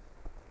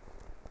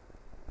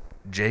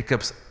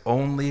 Jacob's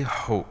only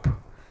hope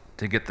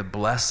to get the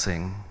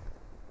blessing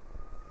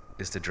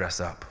is to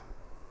dress up,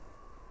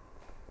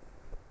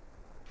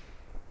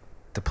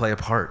 to play a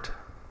part.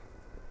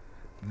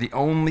 The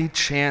only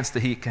chance that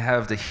he can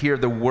have to hear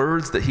the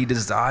words that he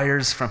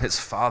desires from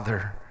his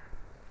father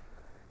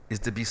is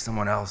to be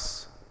someone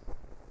else.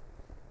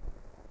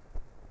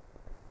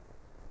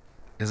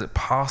 Is it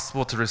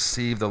possible to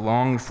receive the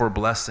longed-for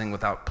blessing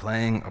without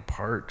playing a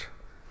part?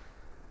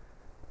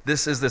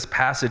 This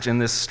passage in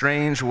this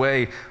strange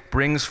way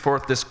brings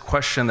forth this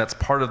question that's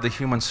part of the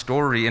human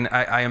story, and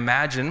I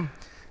imagine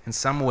in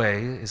some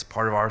way is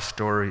part of our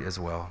story as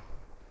well.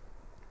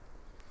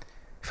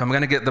 If I'm going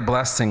to get the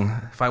blessing,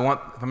 if I'm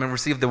going to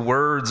receive the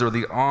words or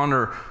the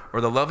honor or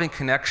the loving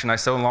connection I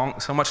so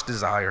much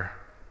desire,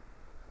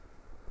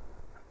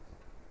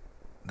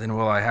 then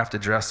will I have to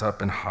dress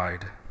up and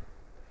hide?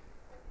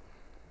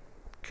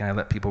 Can I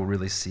let people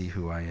really see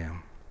who I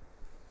am?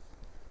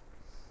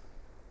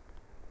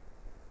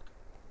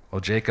 Well,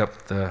 Jacob,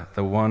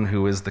 the one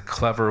who is the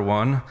clever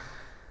one,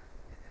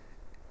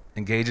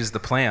 engages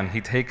the plan.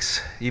 He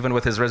takes, even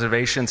with his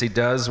reservations, he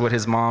does what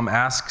his mom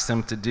asks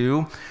him to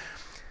do.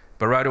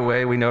 But right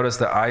away, we notice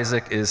that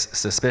Isaac is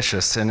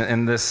suspicious. And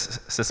in this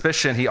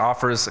suspicion, he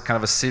offers kind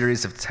of a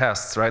series of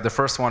tests, right? The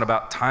first one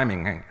about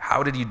timing.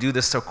 How did you do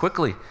this so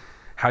quickly?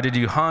 How did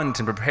you hunt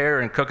and prepare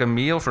and cook a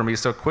meal for me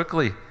so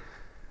quickly?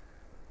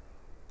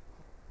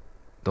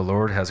 The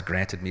Lord has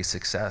granted me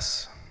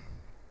success.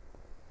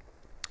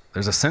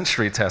 There's a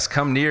sensory test.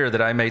 Come near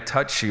that I may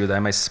touch you, that I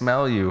may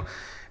smell you.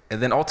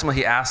 And then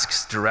ultimately he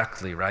asks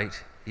directly,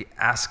 right? He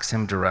asks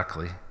him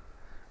directly,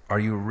 are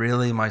you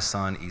really my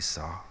son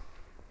Esau?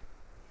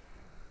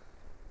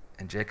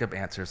 And Jacob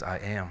answers, I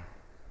am.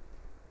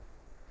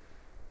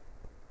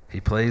 He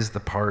plays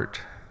the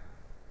part.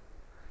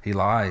 He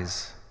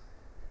lies.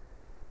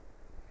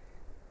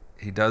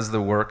 He does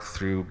the work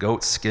through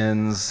goat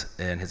skins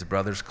and his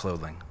brother's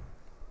clothing.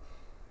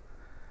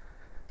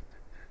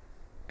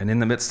 And in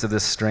the midst of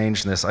this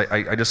strangeness,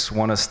 I just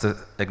want us to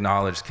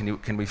acknowledge,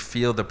 can we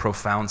feel the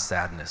profound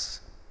sadness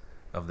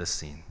of this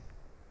scene?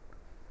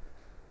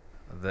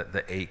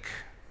 The ache.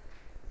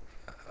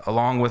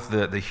 Along with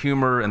the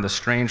humor and the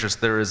strangeness,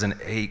 there is an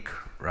ache,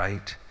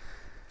 right?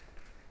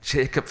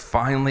 Jacob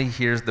finally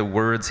hears the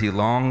words he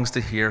longs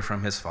to hear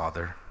from his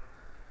father,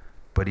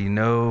 but he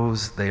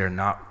knows they are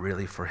not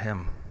really for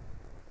him.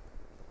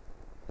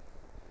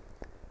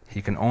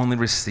 He can only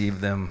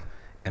receive them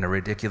in a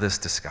ridiculous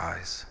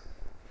disguise.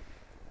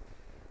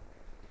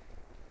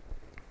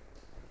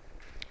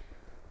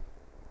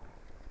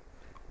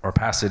 Our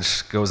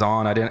passage goes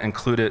on. I didn't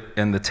include it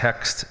in the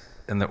text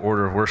in the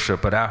order of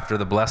worship, but after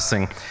the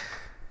blessing,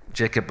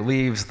 Jacob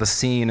leaves the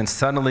scene, and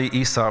suddenly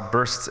Esau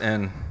bursts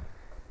in.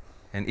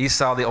 And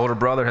Esau, the older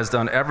brother, has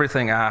done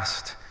everything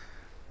asked,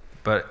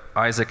 but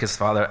Isaac, his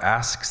father,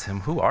 asks him,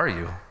 who are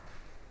you?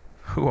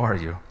 Who are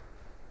you?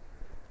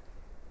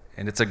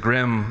 And it's a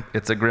grim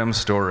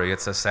story.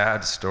 It's a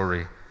sad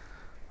story.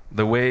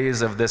 The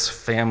ways of this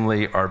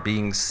family are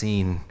being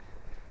seen.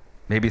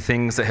 Maybe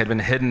things that had been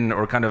hidden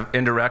or kind of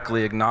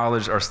indirectly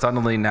acknowledged are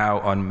suddenly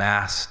now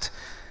unmasked.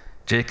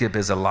 Jacob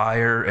is a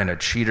liar and a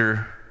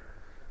cheater.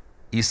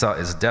 Esau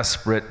is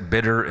desperate,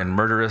 bitter, and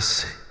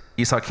murderous.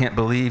 Esau can't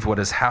believe what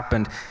has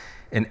happened,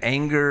 and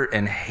anger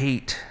and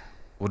hate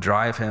will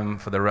drive him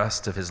for the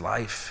rest of his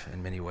life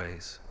in many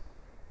ways.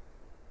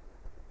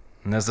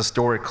 And as the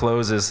story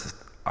closes,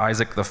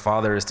 Isaac the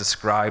father is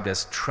described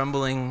as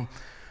trembling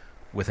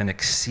with an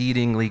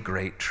exceedingly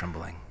great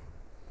trembling.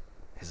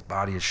 His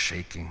body is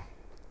shaking.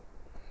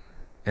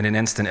 In an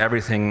instant,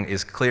 everything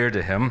is clear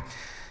to him.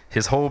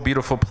 His whole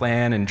beautiful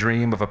plan and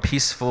dream of a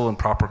peaceful and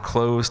proper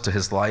close to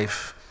his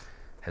life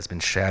has been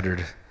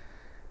shattered,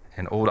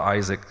 and old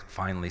Isaac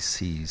finally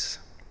sees.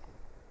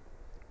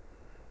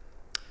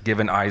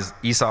 Given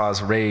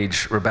Esau's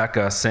rage,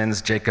 Rebekah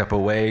sends Jacob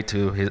away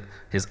to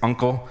his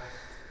uncle,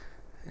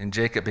 and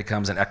Jacob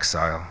becomes an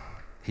exile.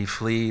 He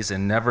flees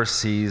and never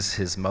sees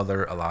his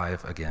mother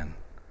alive again.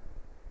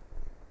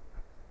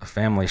 A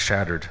family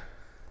shattered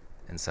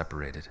and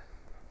separated.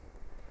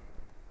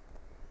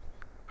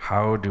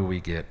 How do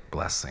we get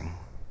blessing?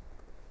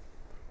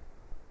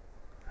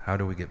 How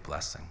do we get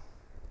blessing?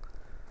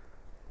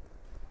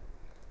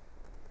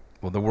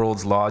 Well, the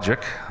world's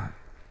logic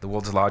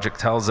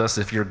tells us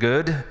if you're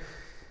good,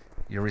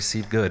 you'll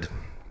receive good.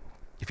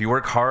 If you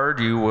work hard,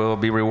 you will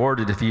be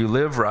rewarded. If you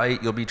live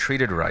right, you'll be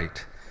treated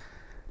right.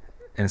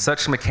 And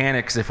such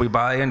mechanics, if we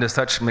buy into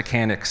such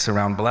mechanics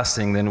around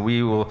blessing, then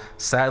we will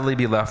sadly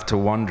be left to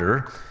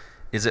wonder,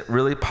 is it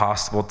really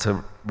possible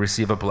to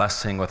receive a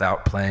blessing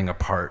without playing a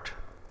part?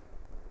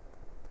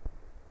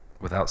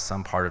 Without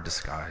some part of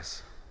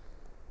disguise?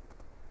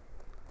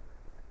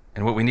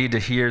 And what we need to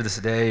hear this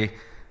day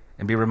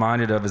and be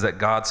reminded of is that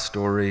God's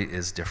story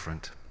is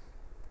different.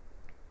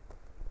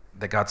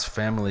 That God's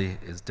family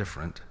is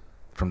different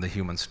from the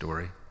human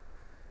story.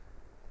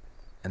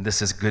 And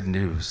this is good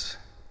news.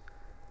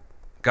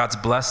 God's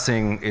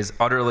blessing is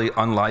utterly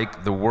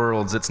unlike the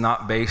world's. It's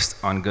not based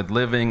on good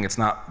living. It's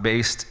not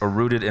based or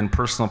rooted in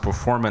personal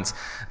performance.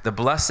 The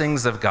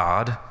blessings of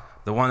God,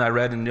 the one I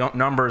read in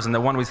Numbers and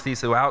the one we see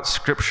throughout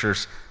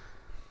Scriptures,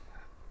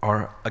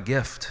 are a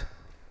gift,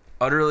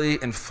 utterly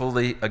and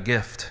fully a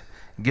gift,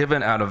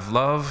 given out of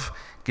love,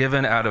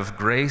 given out of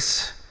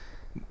grace,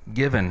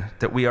 given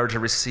that we are to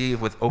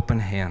receive with open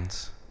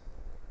hands.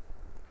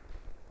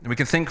 And we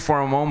can think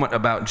for a moment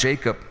about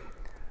Jacob,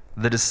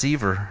 the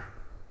deceiver.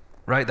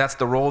 Right? That's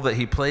the role that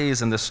he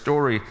plays in the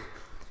story.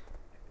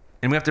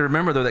 And we have to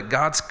remember, though, that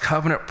God's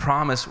covenant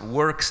promise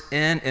works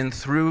in and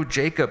through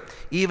Jacob,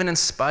 even in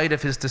spite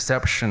of his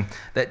deception,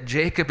 that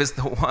Jacob is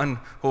the one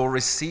who will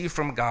receive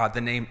from God the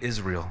name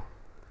Israel.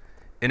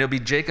 And it'll be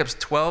Jacob's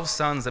 12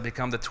 sons that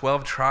become the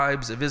 12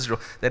 tribes of Israel,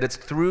 that it's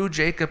through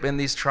Jacob and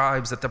these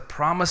tribes that the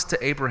promise to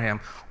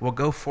Abraham will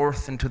go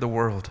forth into the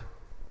world.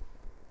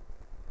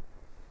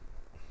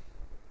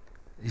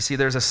 You see,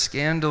 there's a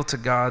scandal to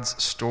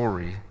God's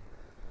story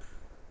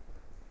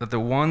that the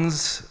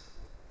ones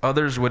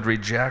others would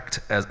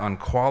reject as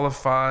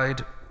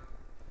unqualified,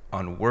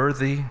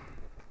 unworthy,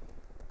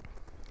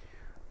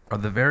 are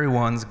the very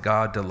ones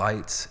God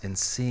delights in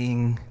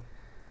seeing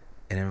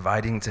and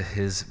inviting to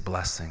his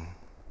blessing.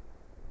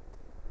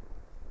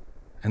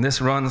 And this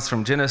runs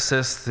from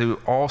Genesis through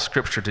all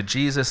Scripture to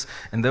Jesus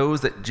and those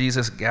that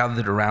Jesus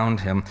gathered around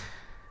him,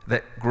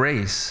 that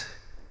grace,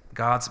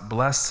 God's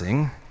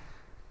blessing,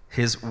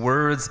 his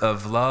words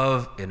of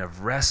love and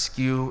of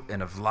rescue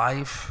and of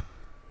life,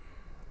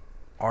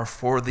 are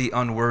for the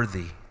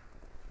unworthy.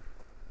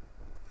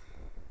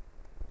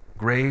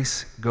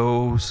 Grace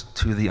goes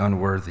to the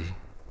unworthy.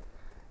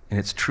 And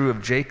it's true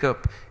of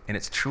Jacob, and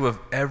it's true of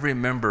every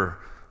member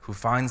who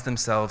finds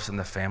themselves in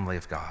the family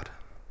of God.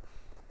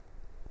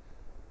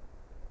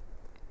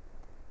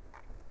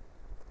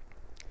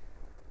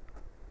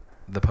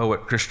 The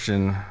poet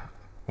Christian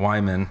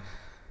Wyman,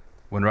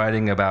 when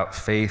writing about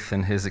faith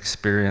and his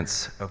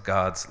experience of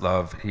God's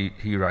love,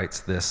 he writes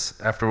this: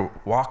 after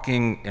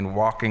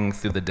walking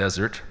through the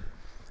desert,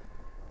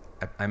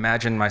 I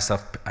imagine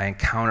myself, I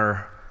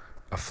encounter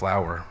a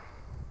flower.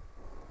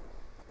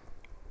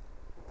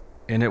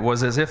 And it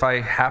was as if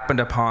I happened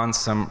upon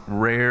some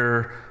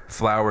rare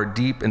flower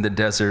deep in the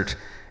desert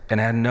and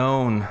had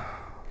known,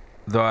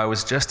 though I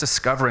was just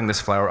discovering this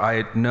flower, I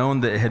had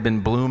known that it had been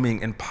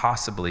blooming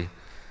impossibly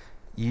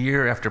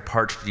year after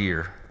parched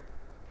year.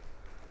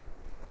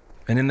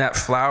 And in that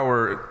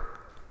flower,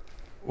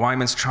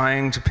 Wyman's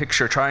trying to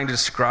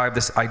describe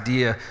this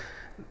idea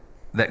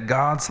that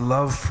God's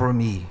love for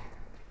me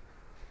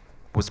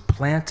was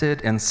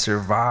planted and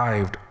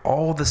survived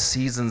all the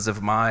seasons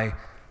of my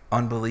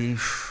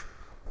unbelief,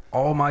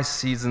 all my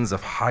seasons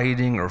of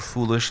hiding or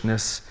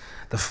foolishness.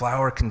 The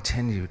flower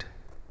continued,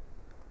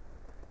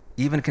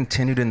 even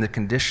continued in the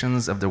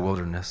conditions of the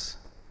wilderness.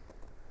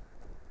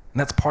 And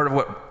that's part of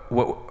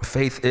what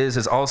faith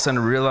is all of a sudden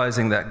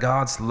realizing that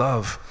God's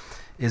love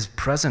is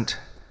present,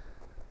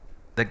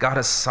 that God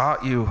has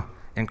sought you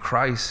in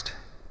Christ,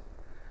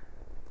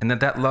 and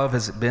that love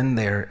has been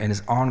there and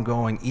is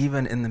ongoing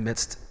even in the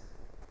midst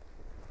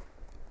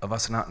of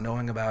us not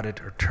knowing about it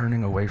or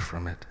turning away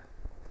from it.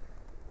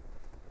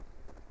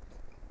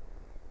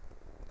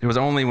 It was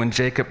only when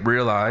Jacob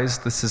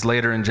realized, this is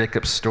later in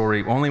Jacob's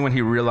story, only when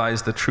he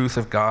realized the truth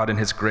of God and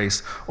his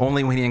grace,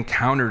 only when he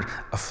encountered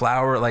a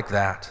flower like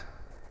that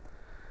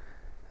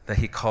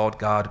he called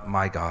God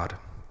my God.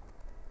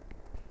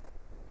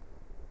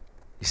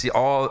 You see,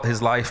 all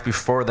his life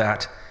before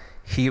that,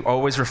 he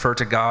always referred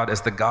to God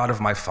as the God of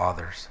my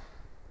fathers.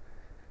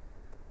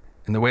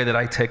 And the way that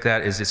I take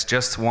that is it's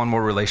just one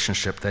more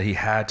relationship that he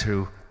had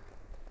to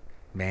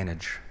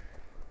manage.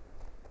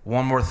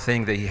 One more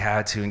thing that he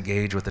had to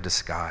engage with a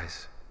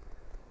disguise.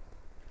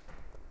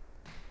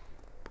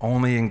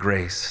 Only in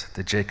grace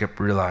did Jacob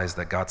realize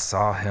that God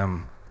saw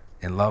him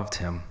and loved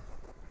him.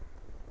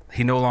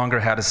 He no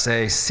longer had to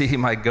say, see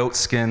my goat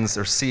skins,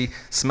 or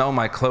smell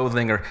my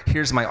clothing, or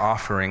here's my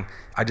offering.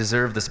 I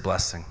deserve this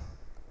blessing.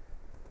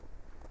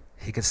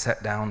 He could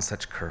set down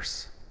such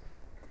curse.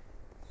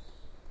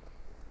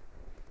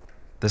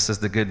 This is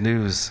the good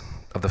news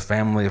of the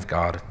family of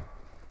God.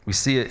 We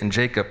see it in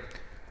Jacob,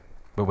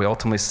 but we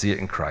ultimately see it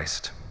in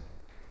Christ,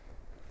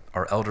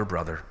 our elder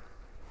brother,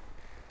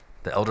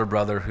 the elder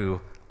brother who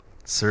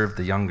served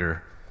the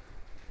younger,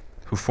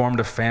 who formed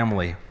a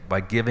family by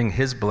giving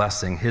his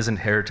blessing, his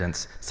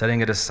inheritance,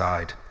 setting it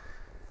aside,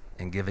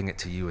 and giving it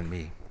to you and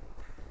me.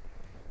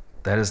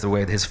 That is the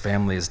way that his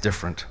family is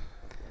different.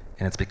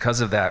 And it's because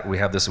of that we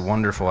have this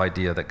wonderful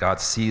idea that God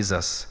sees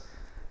us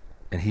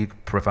and he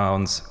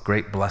profounds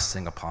great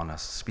blessing upon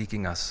us,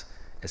 speaking us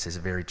as his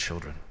very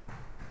children.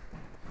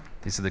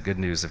 These are the good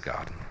news of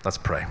God. Let's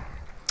pray.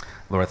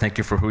 Lord, I thank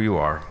you for who you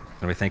are.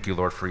 And we thank you,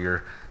 Lord, for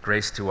your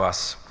grace to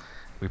us.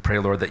 We pray,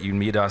 Lord, that you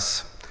meet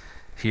us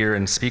here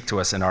and speak to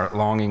us in our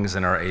longings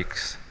and our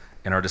aches,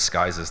 in our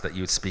disguises, that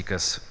you would speak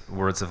us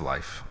words of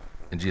life.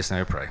 In Jesus'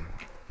 name I pray.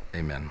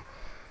 Amen.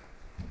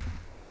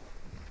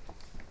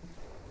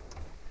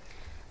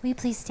 Will you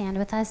please stand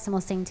with us and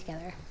we'll sing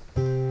together?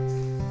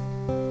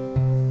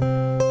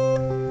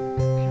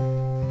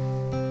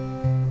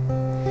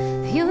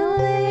 Your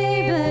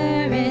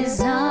labor is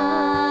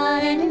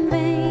not in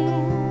vain,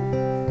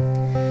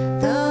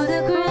 though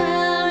the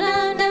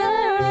ground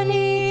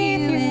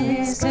underneath you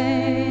is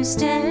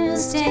cursed and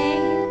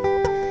stained.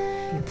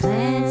 Your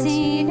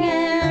planting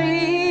and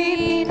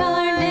reaping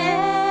are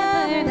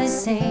never the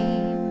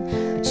same,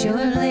 but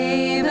your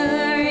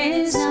labor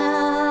is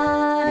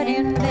not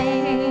in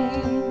vain.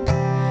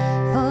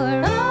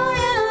 For I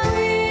am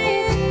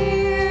with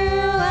you,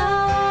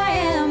 I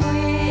am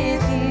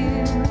with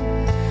you,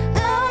 I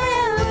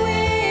am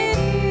with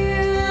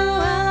you,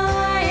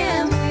 I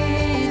am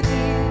with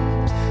you.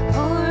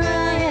 For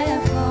I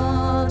have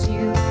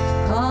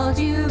called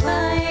you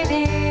by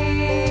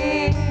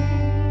name.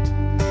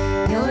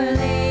 Your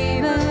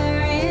labor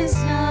is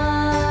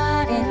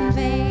not in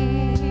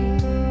vain.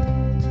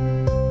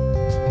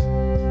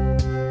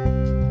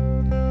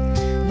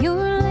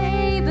 Your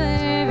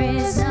labor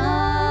is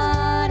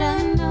not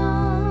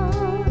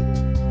unknown.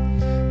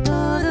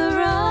 Though the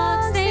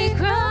rocks they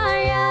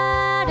cry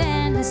out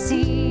and the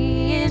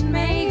sea it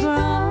may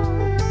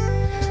groan,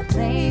 the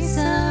place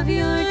of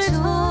your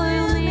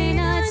toil may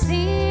not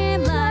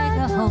seem like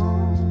a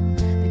home,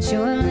 but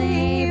your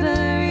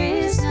labor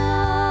is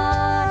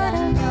not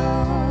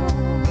unknown.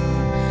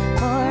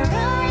 For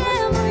I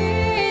am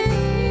with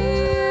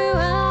you,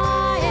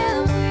 I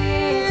am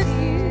with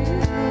you,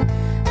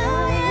 I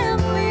am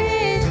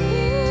with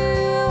you,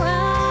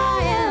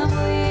 I am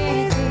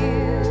with you.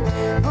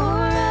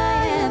 For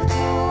I have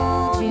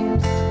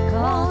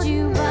called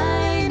you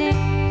by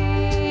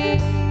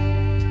name.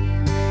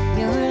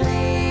 Your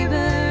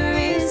labor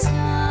is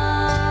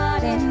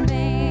not in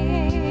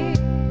vain.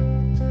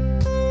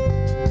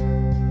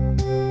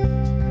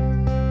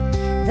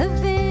 The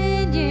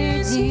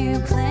vineyards you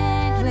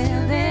plant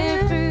will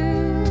bear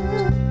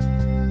fruit.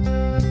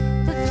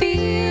 The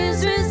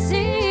fields will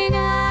sing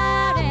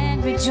out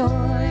and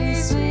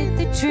rejoice with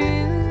the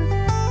truth.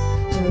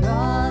 For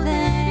all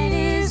that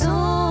is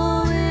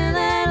old will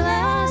at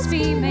last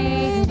be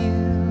made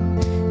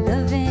new.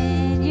 The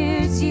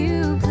vineyards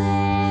you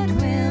plant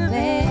will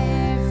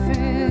bear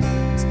fruit.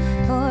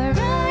 For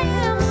I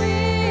am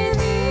with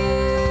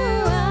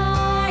you,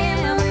 I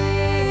am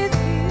with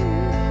you,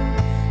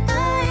 I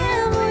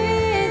am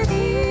with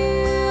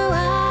you,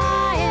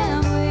 I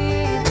am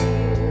with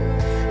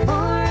you. For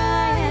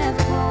I have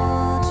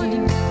called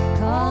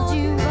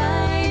you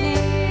by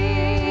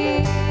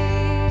name.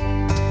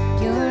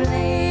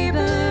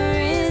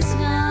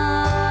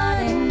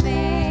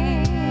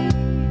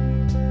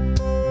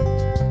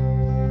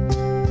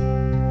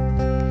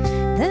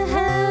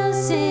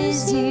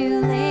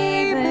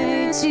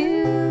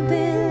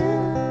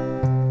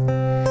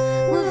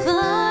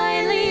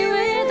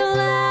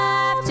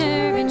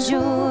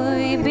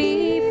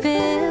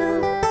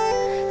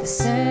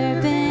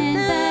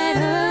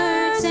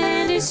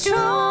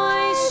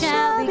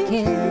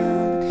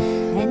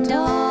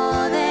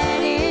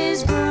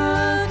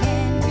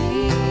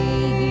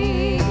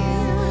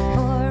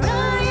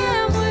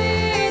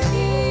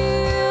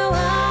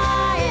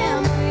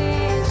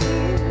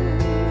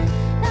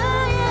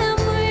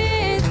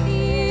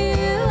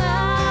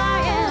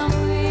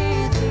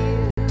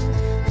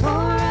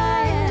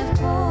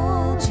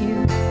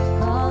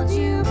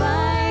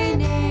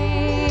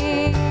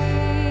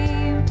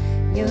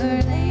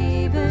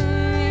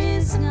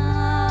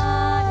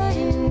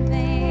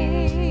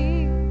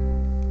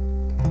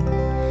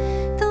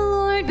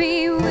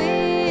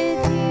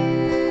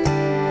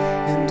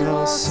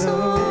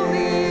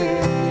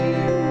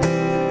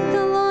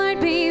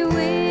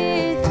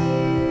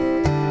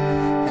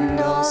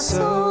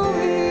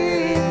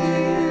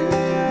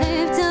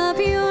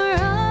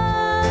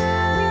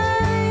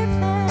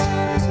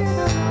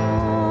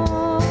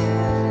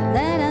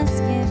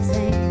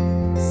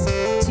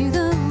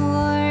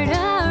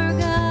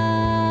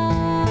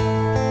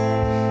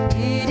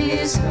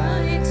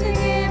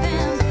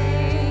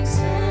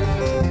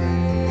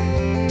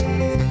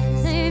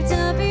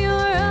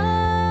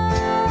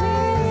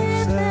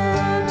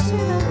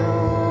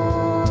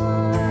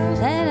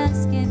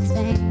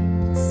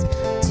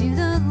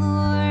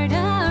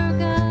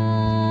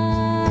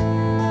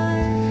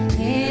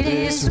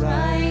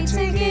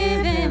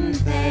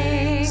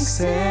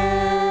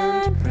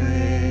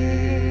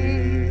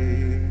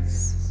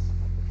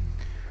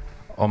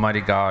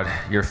 Almighty God,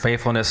 your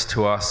faithfulness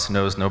to us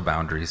knows no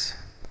boundaries.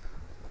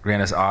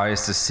 Grant us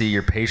eyes to see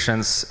your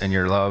patience and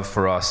your love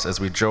for us as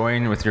we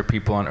join with your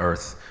people on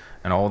earth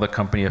and all the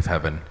company of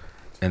heaven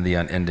in the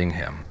unending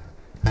hymn.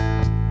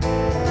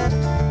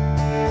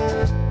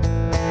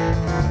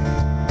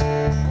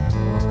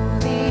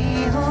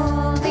 Holy,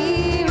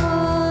 holy,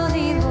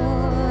 holy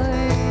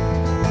Lord,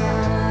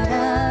 God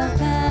of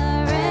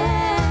power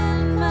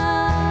and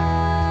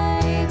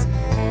might,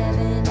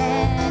 heaven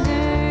and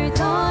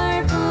earth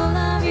are full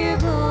of your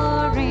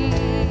glory.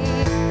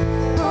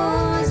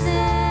 Hosanna,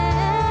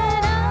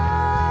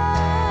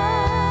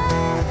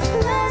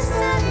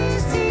 blessed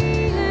is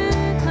he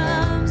who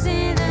comes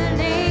in the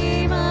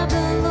name of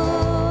the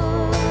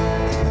Lord.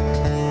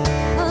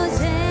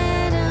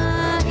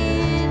 Hosanna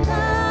in the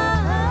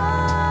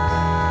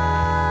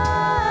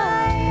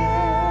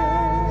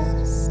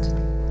highest.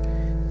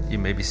 You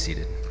may be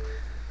seated.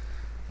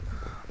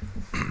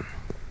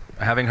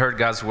 Having heard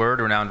God's word,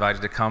 we're now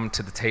invited to come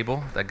to the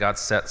table that God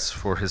sets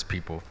for his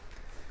people.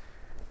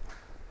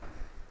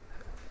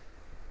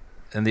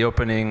 In the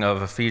opening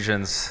of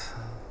Ephesians,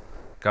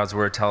 God's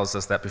word tells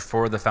us that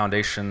before the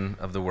foundation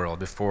of the world,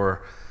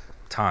 before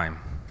time,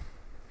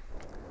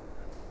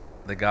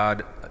 that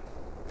God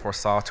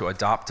foresaw to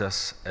adopt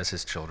us as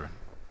his children,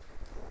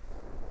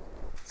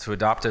 to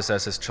adopt us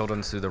as his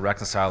children through the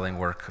reconciling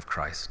work of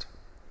Christ.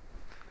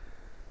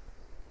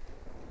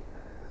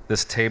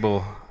 This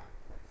table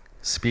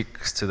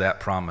speaks to that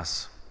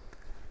promise.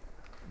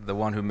 The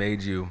one who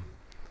made you,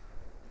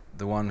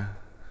 the one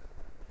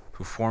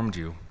who formed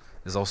you,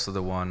 is also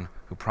the one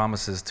who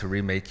promises to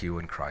remake you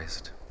in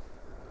Christ,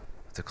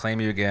 to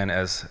claim you again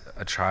as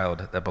a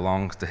child that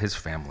belongs to his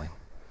family.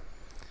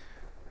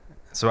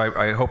 So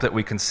I hope that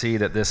we can see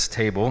that this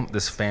table,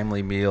 this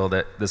family meal,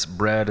 that this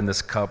bread and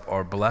this cup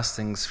are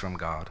blessings from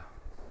God,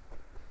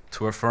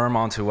 to affirm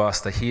unto us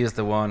that he is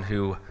the one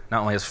who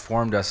not only has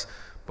formed us,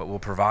 but will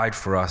provide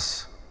for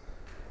us,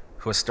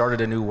 who has started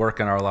a new work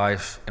in our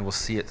life and will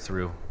see it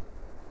through.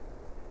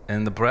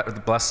 And the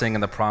blessing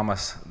and the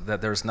promise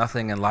that there's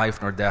nothing in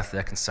life nor death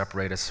that can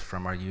separate us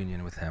from our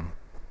union with him.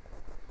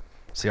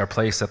 See, our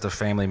place at the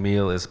family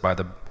meal is by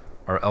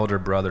our elder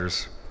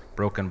brother's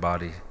broken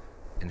body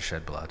and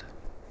shed blood.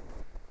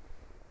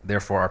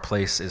 Therefore, our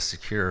place is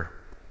secure.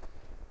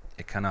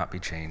 It cannot be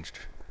changed.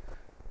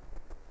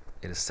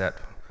 It is set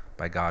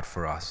by God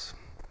for us.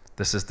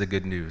 This is the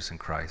good news in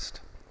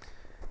Christ.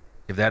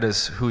 If that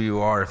is who you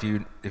are, if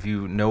you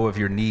know of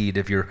your need,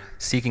 if you're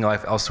seeking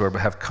life elsewhere,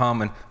 but have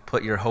come and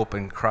put your hope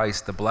in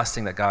Christ, the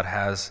blessing that God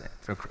has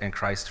in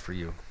Christ for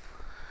you,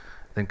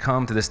 then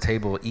come to this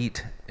table,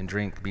 eat and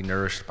drink, be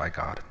nourished by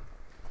God.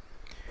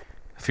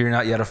 If you're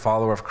not yet a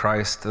follower of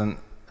Christ, then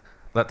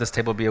let this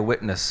table be a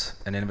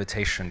witness, an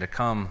invitation to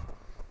come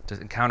to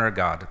encounter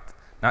God,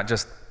 not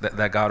just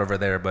that God over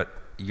there, but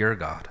your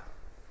God,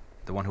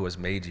 the one who has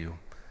made you,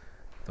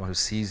 the one who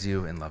sees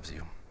you and loves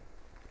you.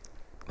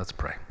 Let's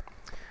pray.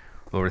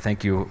 Lord, we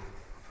thank you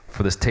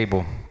for this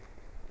table.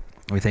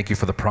 We thank you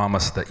for the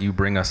promise that you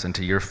bring us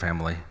into your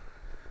family.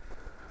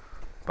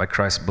 By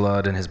Christ's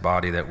blood and his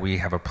body, that we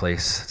have a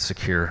place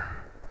secure.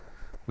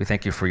 We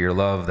thank you for your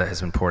love that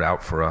has been poured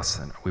out for us,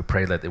 and we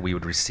pray that we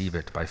would receive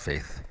it by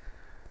faith,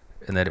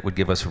 and that it would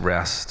give us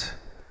rest.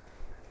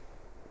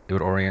 It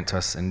would orient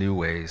us in new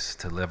ways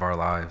to live our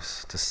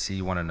lives, to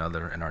see one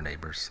another and our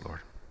neighbors,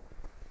 Lord.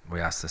 We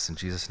ask this in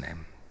Jesus'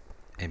 name.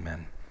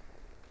 Amen.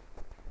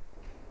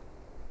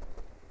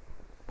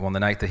 Well, on the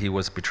night that he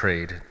was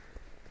betrayed,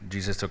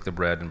 Jesus took the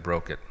bread and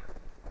broke it,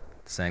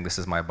 saying, "This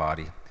is my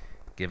body,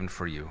 given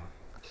for you.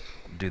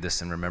 Do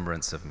this in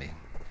remembrance of me."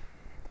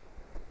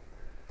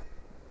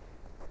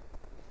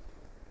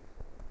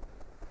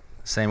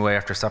 Same way,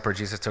 after supper,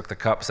 Jesus took the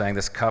cup, saying,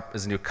 "This cup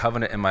is a new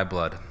covenant in my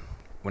blood.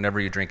 Whenever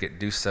you drink it,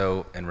 do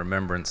so in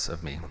remembrance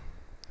of me.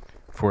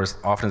 For as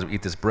often as we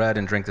eat this bread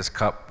and drink this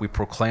cup, we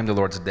proclaim the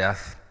Lord's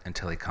death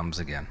until he comes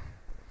again."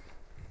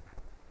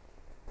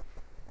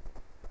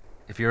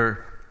 If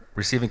you're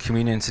receiving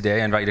communion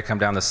today, I invite you to come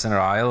down the center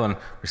aisle and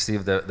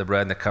receive the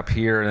bread and the cup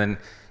here, and then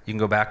you can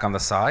go back on the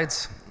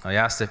sides. I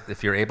asked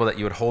if you're able that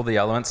you would hold the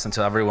elements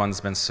until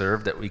everyone's been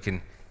served, that we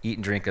can eat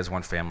and drink as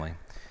one family.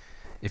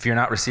 If you're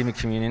not receiving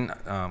communion,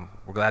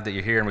 we're glad that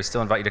you're here, and we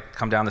still invite you to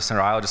come down the center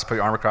aisle. Just put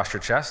your arm across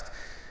your chest,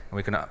 and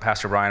we can,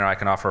 Pastor Brian or I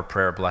can offer a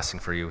prayer blessing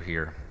for you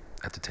here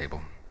at the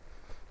table.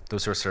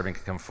 Those who are serving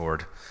can come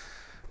forward.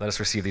 Let us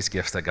receive these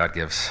gifts that God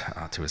gives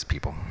to his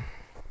people.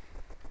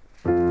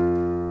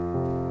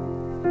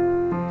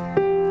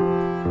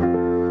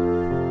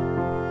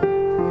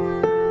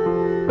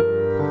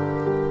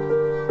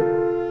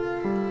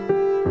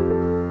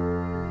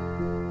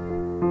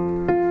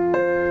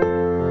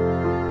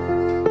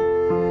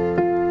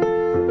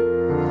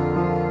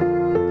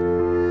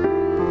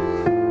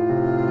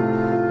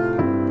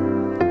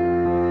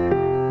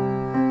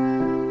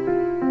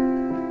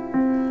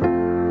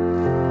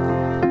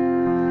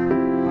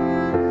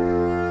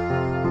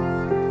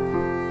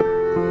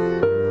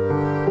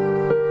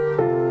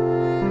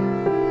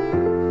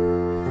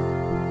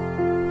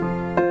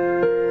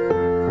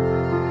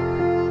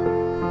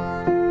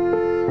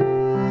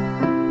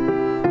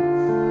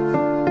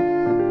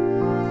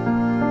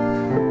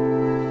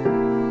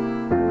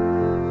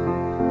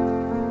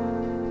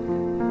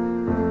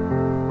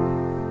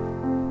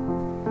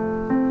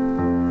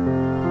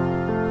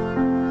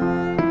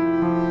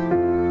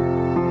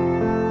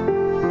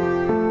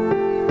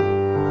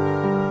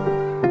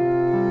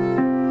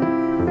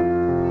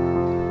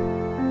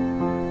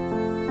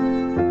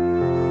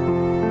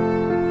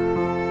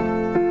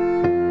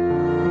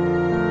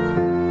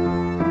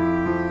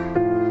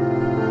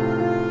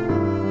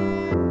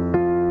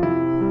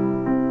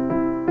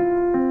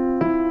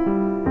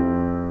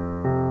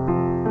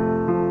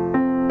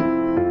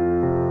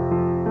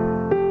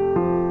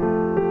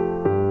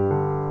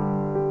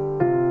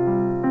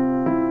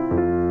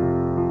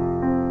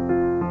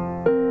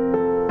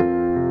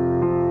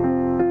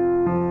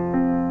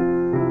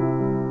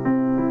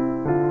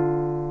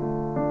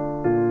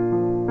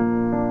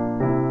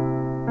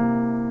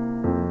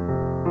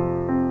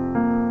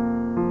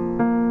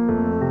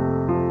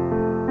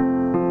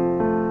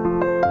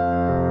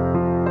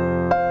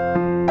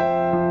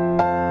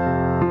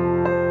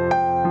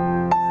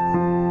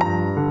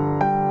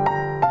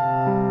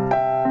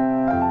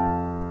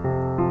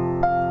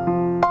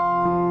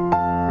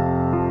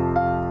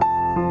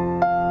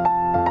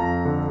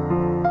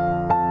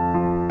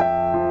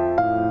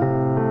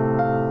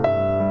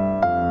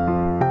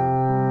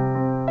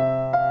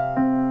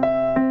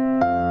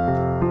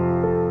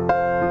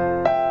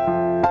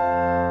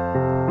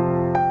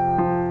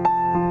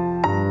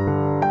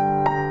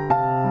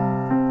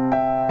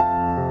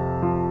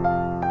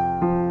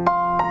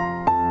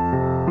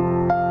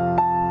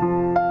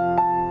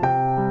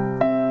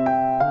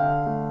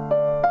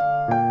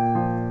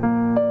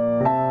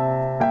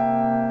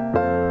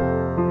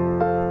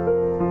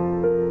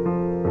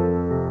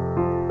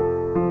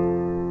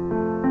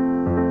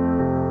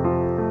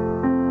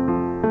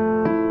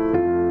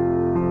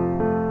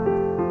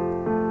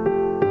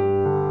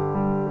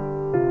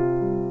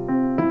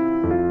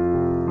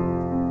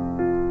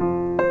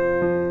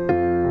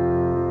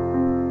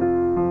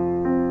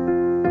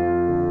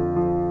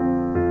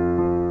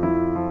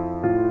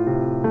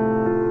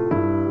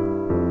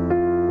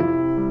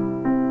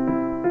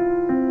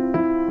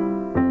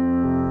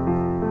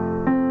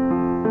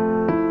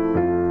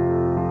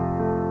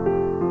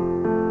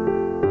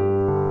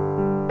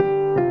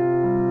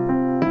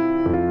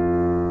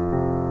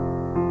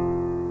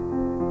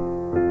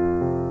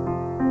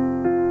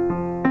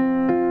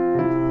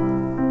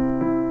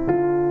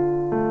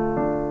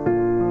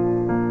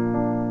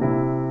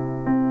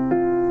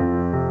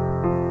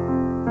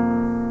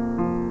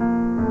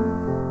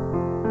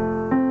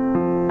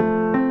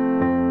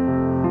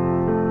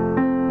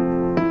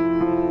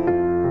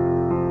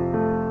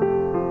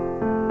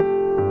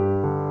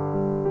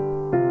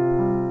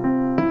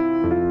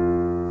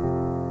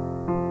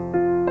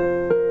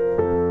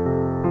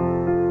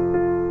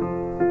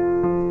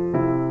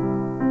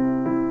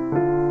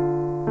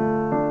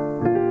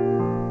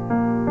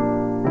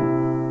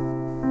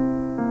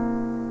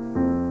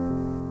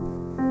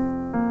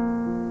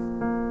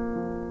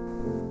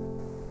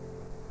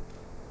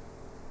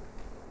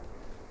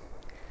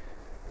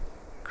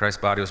 Christ's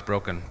body was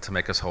broken to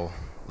make us whole.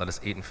 Let us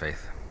eat in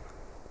faith.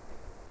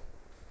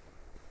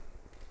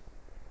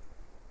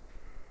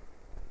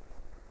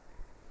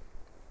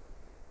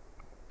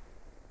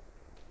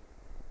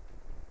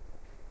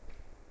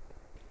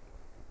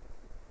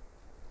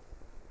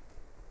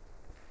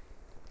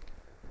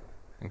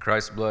 And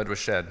Christ's blood was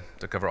shed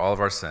to cover all of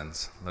our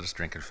sins. Let us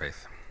drink in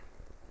faith.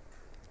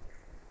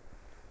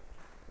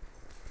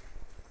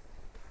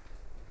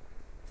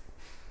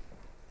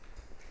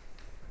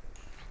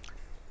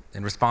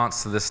 In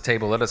response to this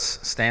table, let us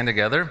stand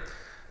together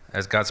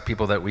as God's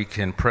people that we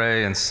can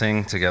pray and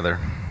sing together.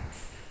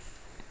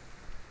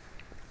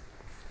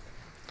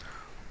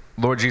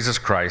 Lord Jesus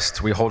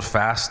Christ, we hold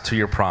fast to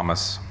your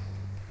promise.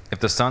 If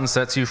the Son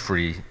sets you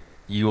free,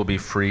 you will be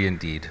free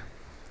indeed.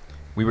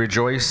 We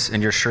rejoice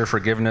in your sure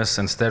forgiveness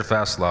and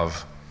steadfast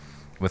love.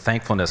 With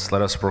thankfulness,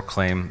 let us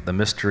proclaim the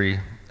mystery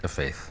of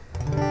faith.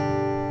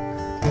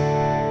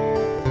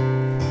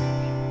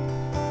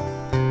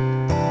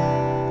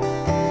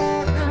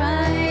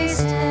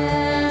 Christ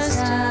has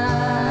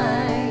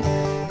died.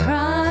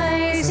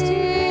 Christ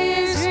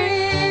is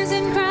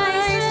risen.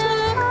 Christ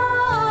will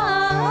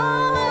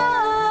come again.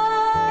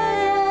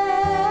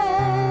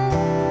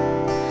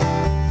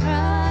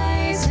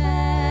 Christ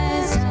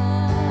has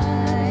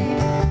died.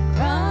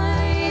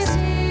 Christ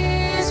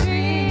is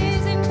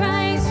risen.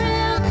 Christ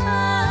will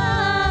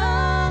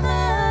come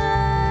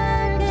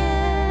again.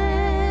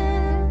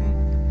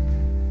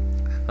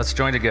 Let's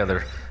join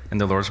together in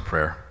the Lord's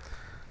Prayer.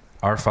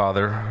 Our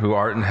Father, who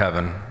art in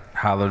heaven,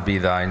 hallowed be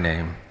thy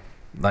name.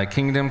 Thy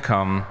kingdom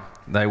come,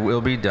 thy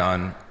will be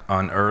done,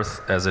 on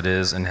earth as it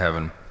is in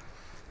heaven.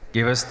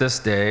 Give us this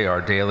day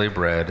our daily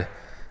bread,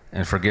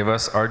 and forgive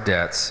us our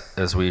debts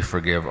as we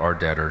forgive our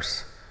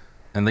debtors.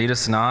 And lead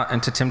us not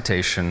into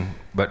temptation,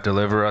 but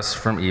deliver us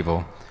from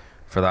evil.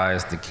 For thy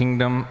is the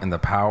kingdom, and the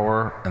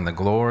power, and the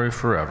glory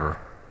forever.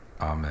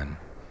 Amen.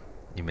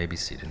 You may be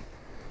seated.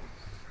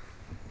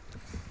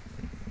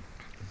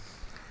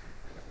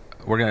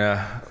 We're going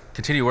to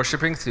continue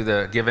worshiping through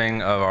the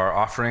giving of our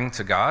offering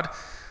to God.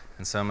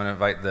 And so I'm going to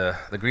invite the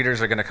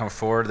greeters are going to come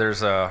forward.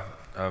 There's a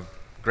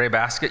gray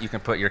basket you can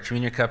put your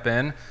communion cup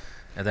in,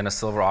 and then a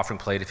silver offering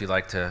plate if you'd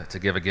like to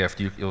give a gift.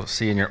 You'll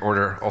see in your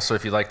order. Also,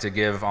 if you'd like to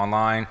give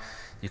online,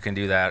 you can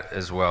do that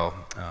as well.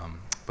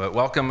 But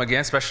welcome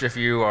again, especially if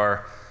you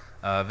are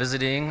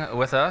visiting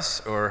with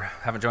us or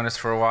haven't joined us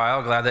for a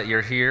while. Glad that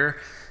you're here.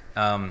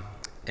 There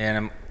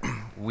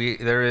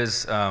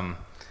is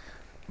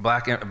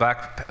black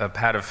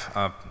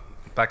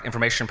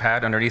information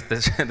pad underneath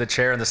the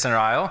chair in the center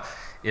aisle.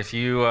 If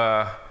you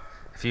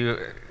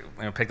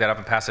pick that up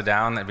and pass it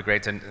down, that'd be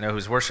great to know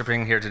who's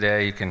worshiping here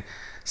today. You can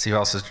see who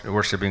else is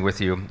worshiping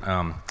with you.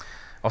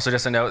 Also,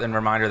 just a note and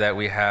reminder that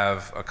we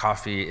have a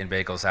coffee and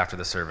bagels after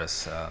the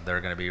service.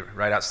 They're going to be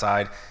right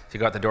outside. If you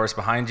go out the doors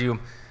behind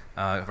you,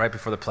 right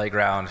before the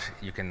playground,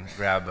 you can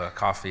grab a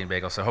coffee and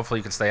bagel. So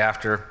hopefully you can stay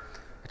after,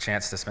 a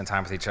chance to spend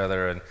time with each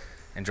other and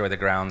enjoy the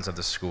grounds of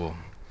the school.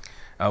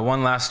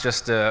 One last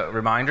just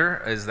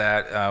reminder is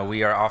that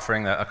we are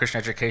offering a Christian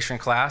education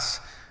class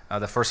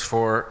the first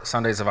 4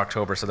 Sundays of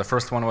October. So the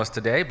first one was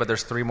today, but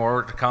there's 3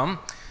 more to come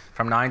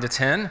from 9 to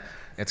 10.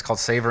 It's called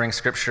Savoring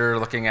Scripture,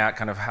 looking at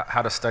kind of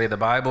how to study the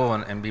Bible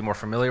and be more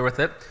familiar with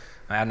it.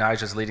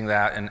 Adonijah is leading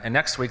that. And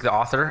next week, the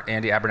author,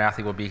 Andy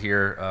Abernathy, will be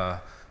here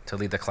to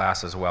lead the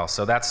class as well.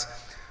 So that's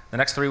the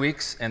next 3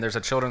 weeks, and there's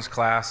a children's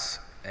class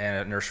and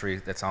a nursery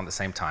that's on at the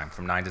same time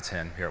from 9 to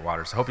 10 here at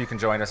Waters. So hope you can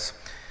join us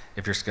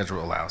if your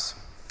schedule allows.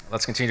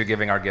 Let's continue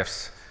giving our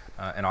gifts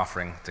and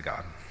offering to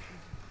God.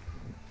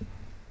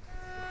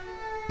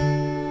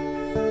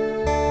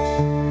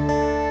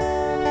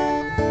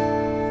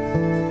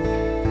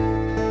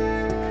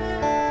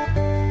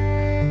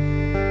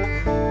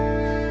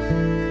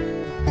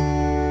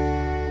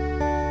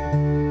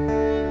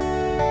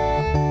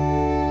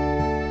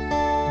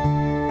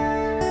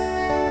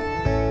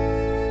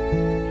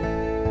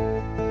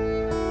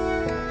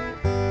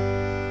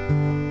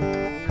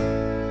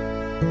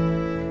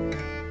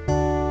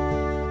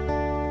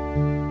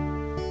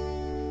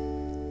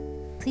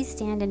 Please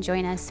stand and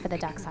join us for the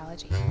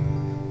doxology.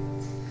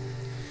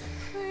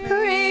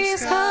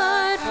 Praise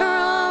God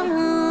from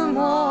whom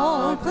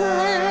all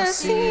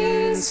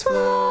blessings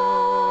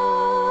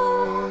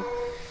flow.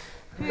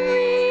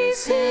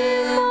 Praise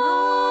Him,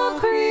 all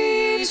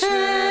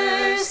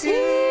creatures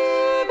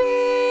here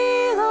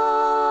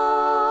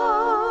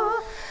below.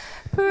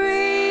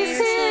 Praise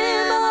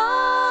Him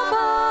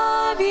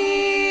above,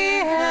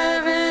 ye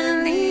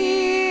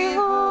heavenly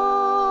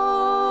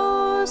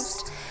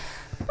host.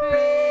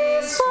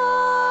 Praise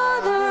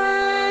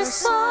Father,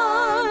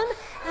 Son,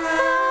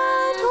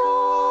 and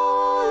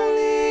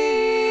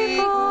Holy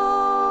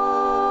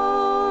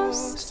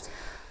Ghost.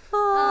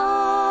 Amen.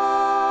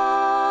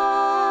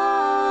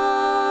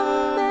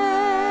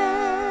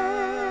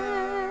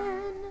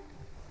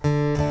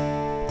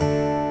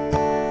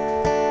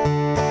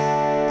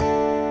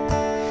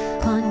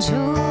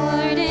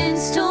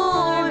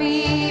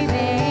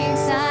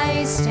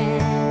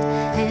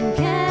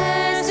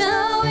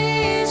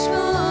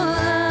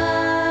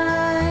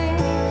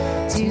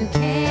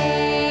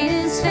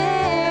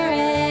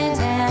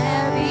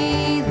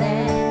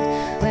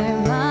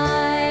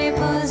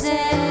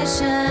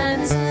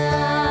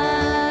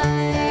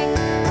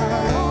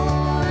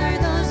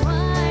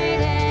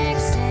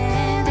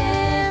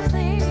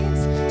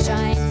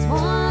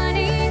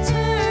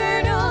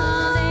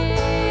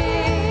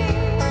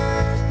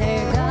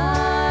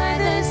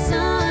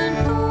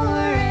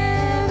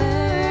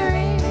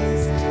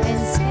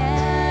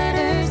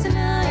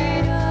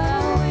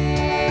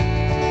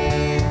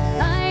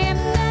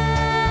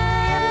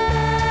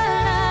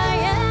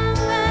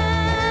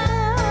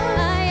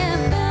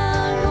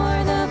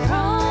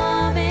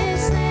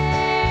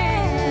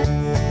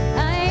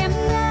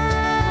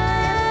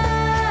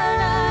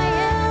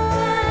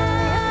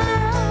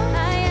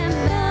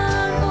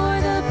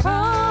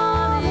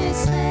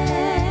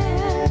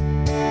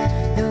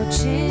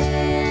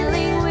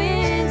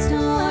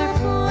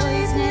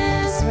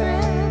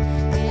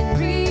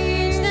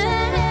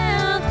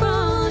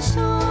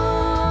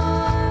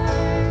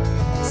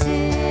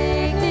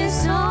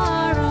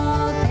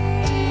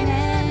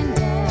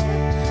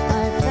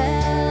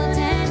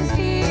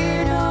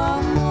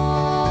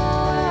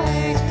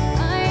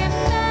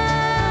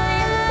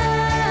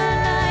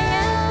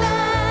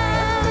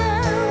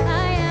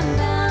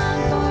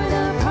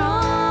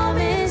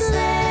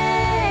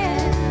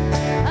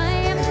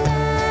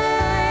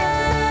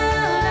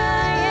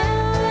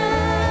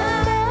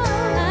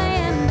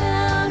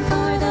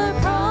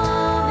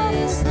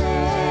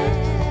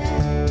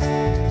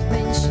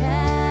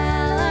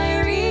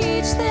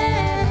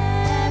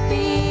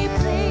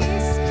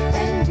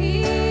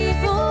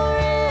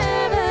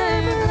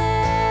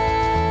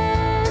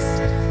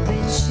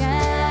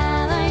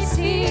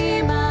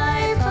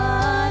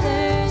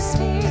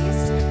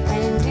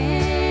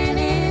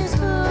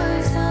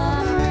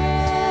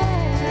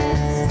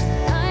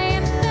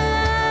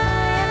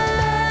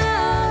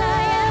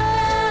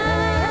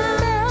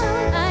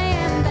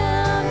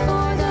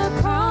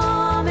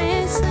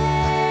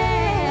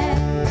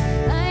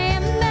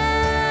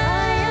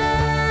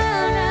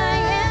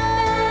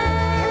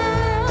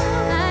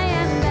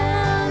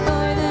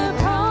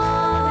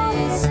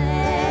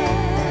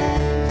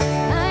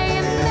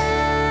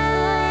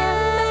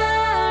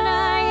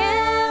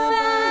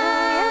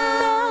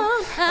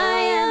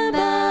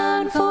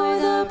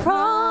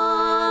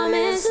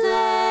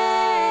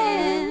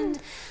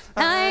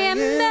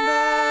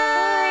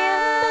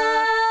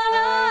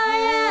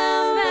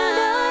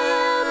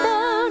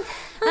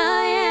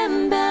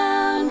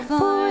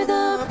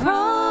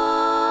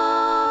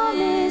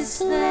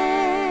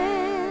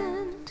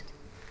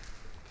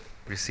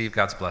 receive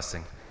God's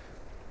blessing.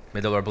 May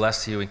the Lord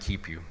bless you and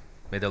keep you.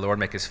 May the Lord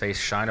make his face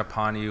shine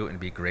upon you and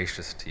be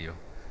gracious to you.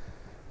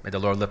 May the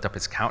Lord lift up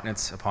his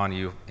countenance upon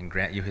you and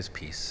grant you his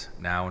peace,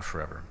 now and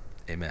forever.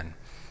 Amen.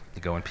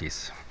 You go in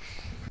peace.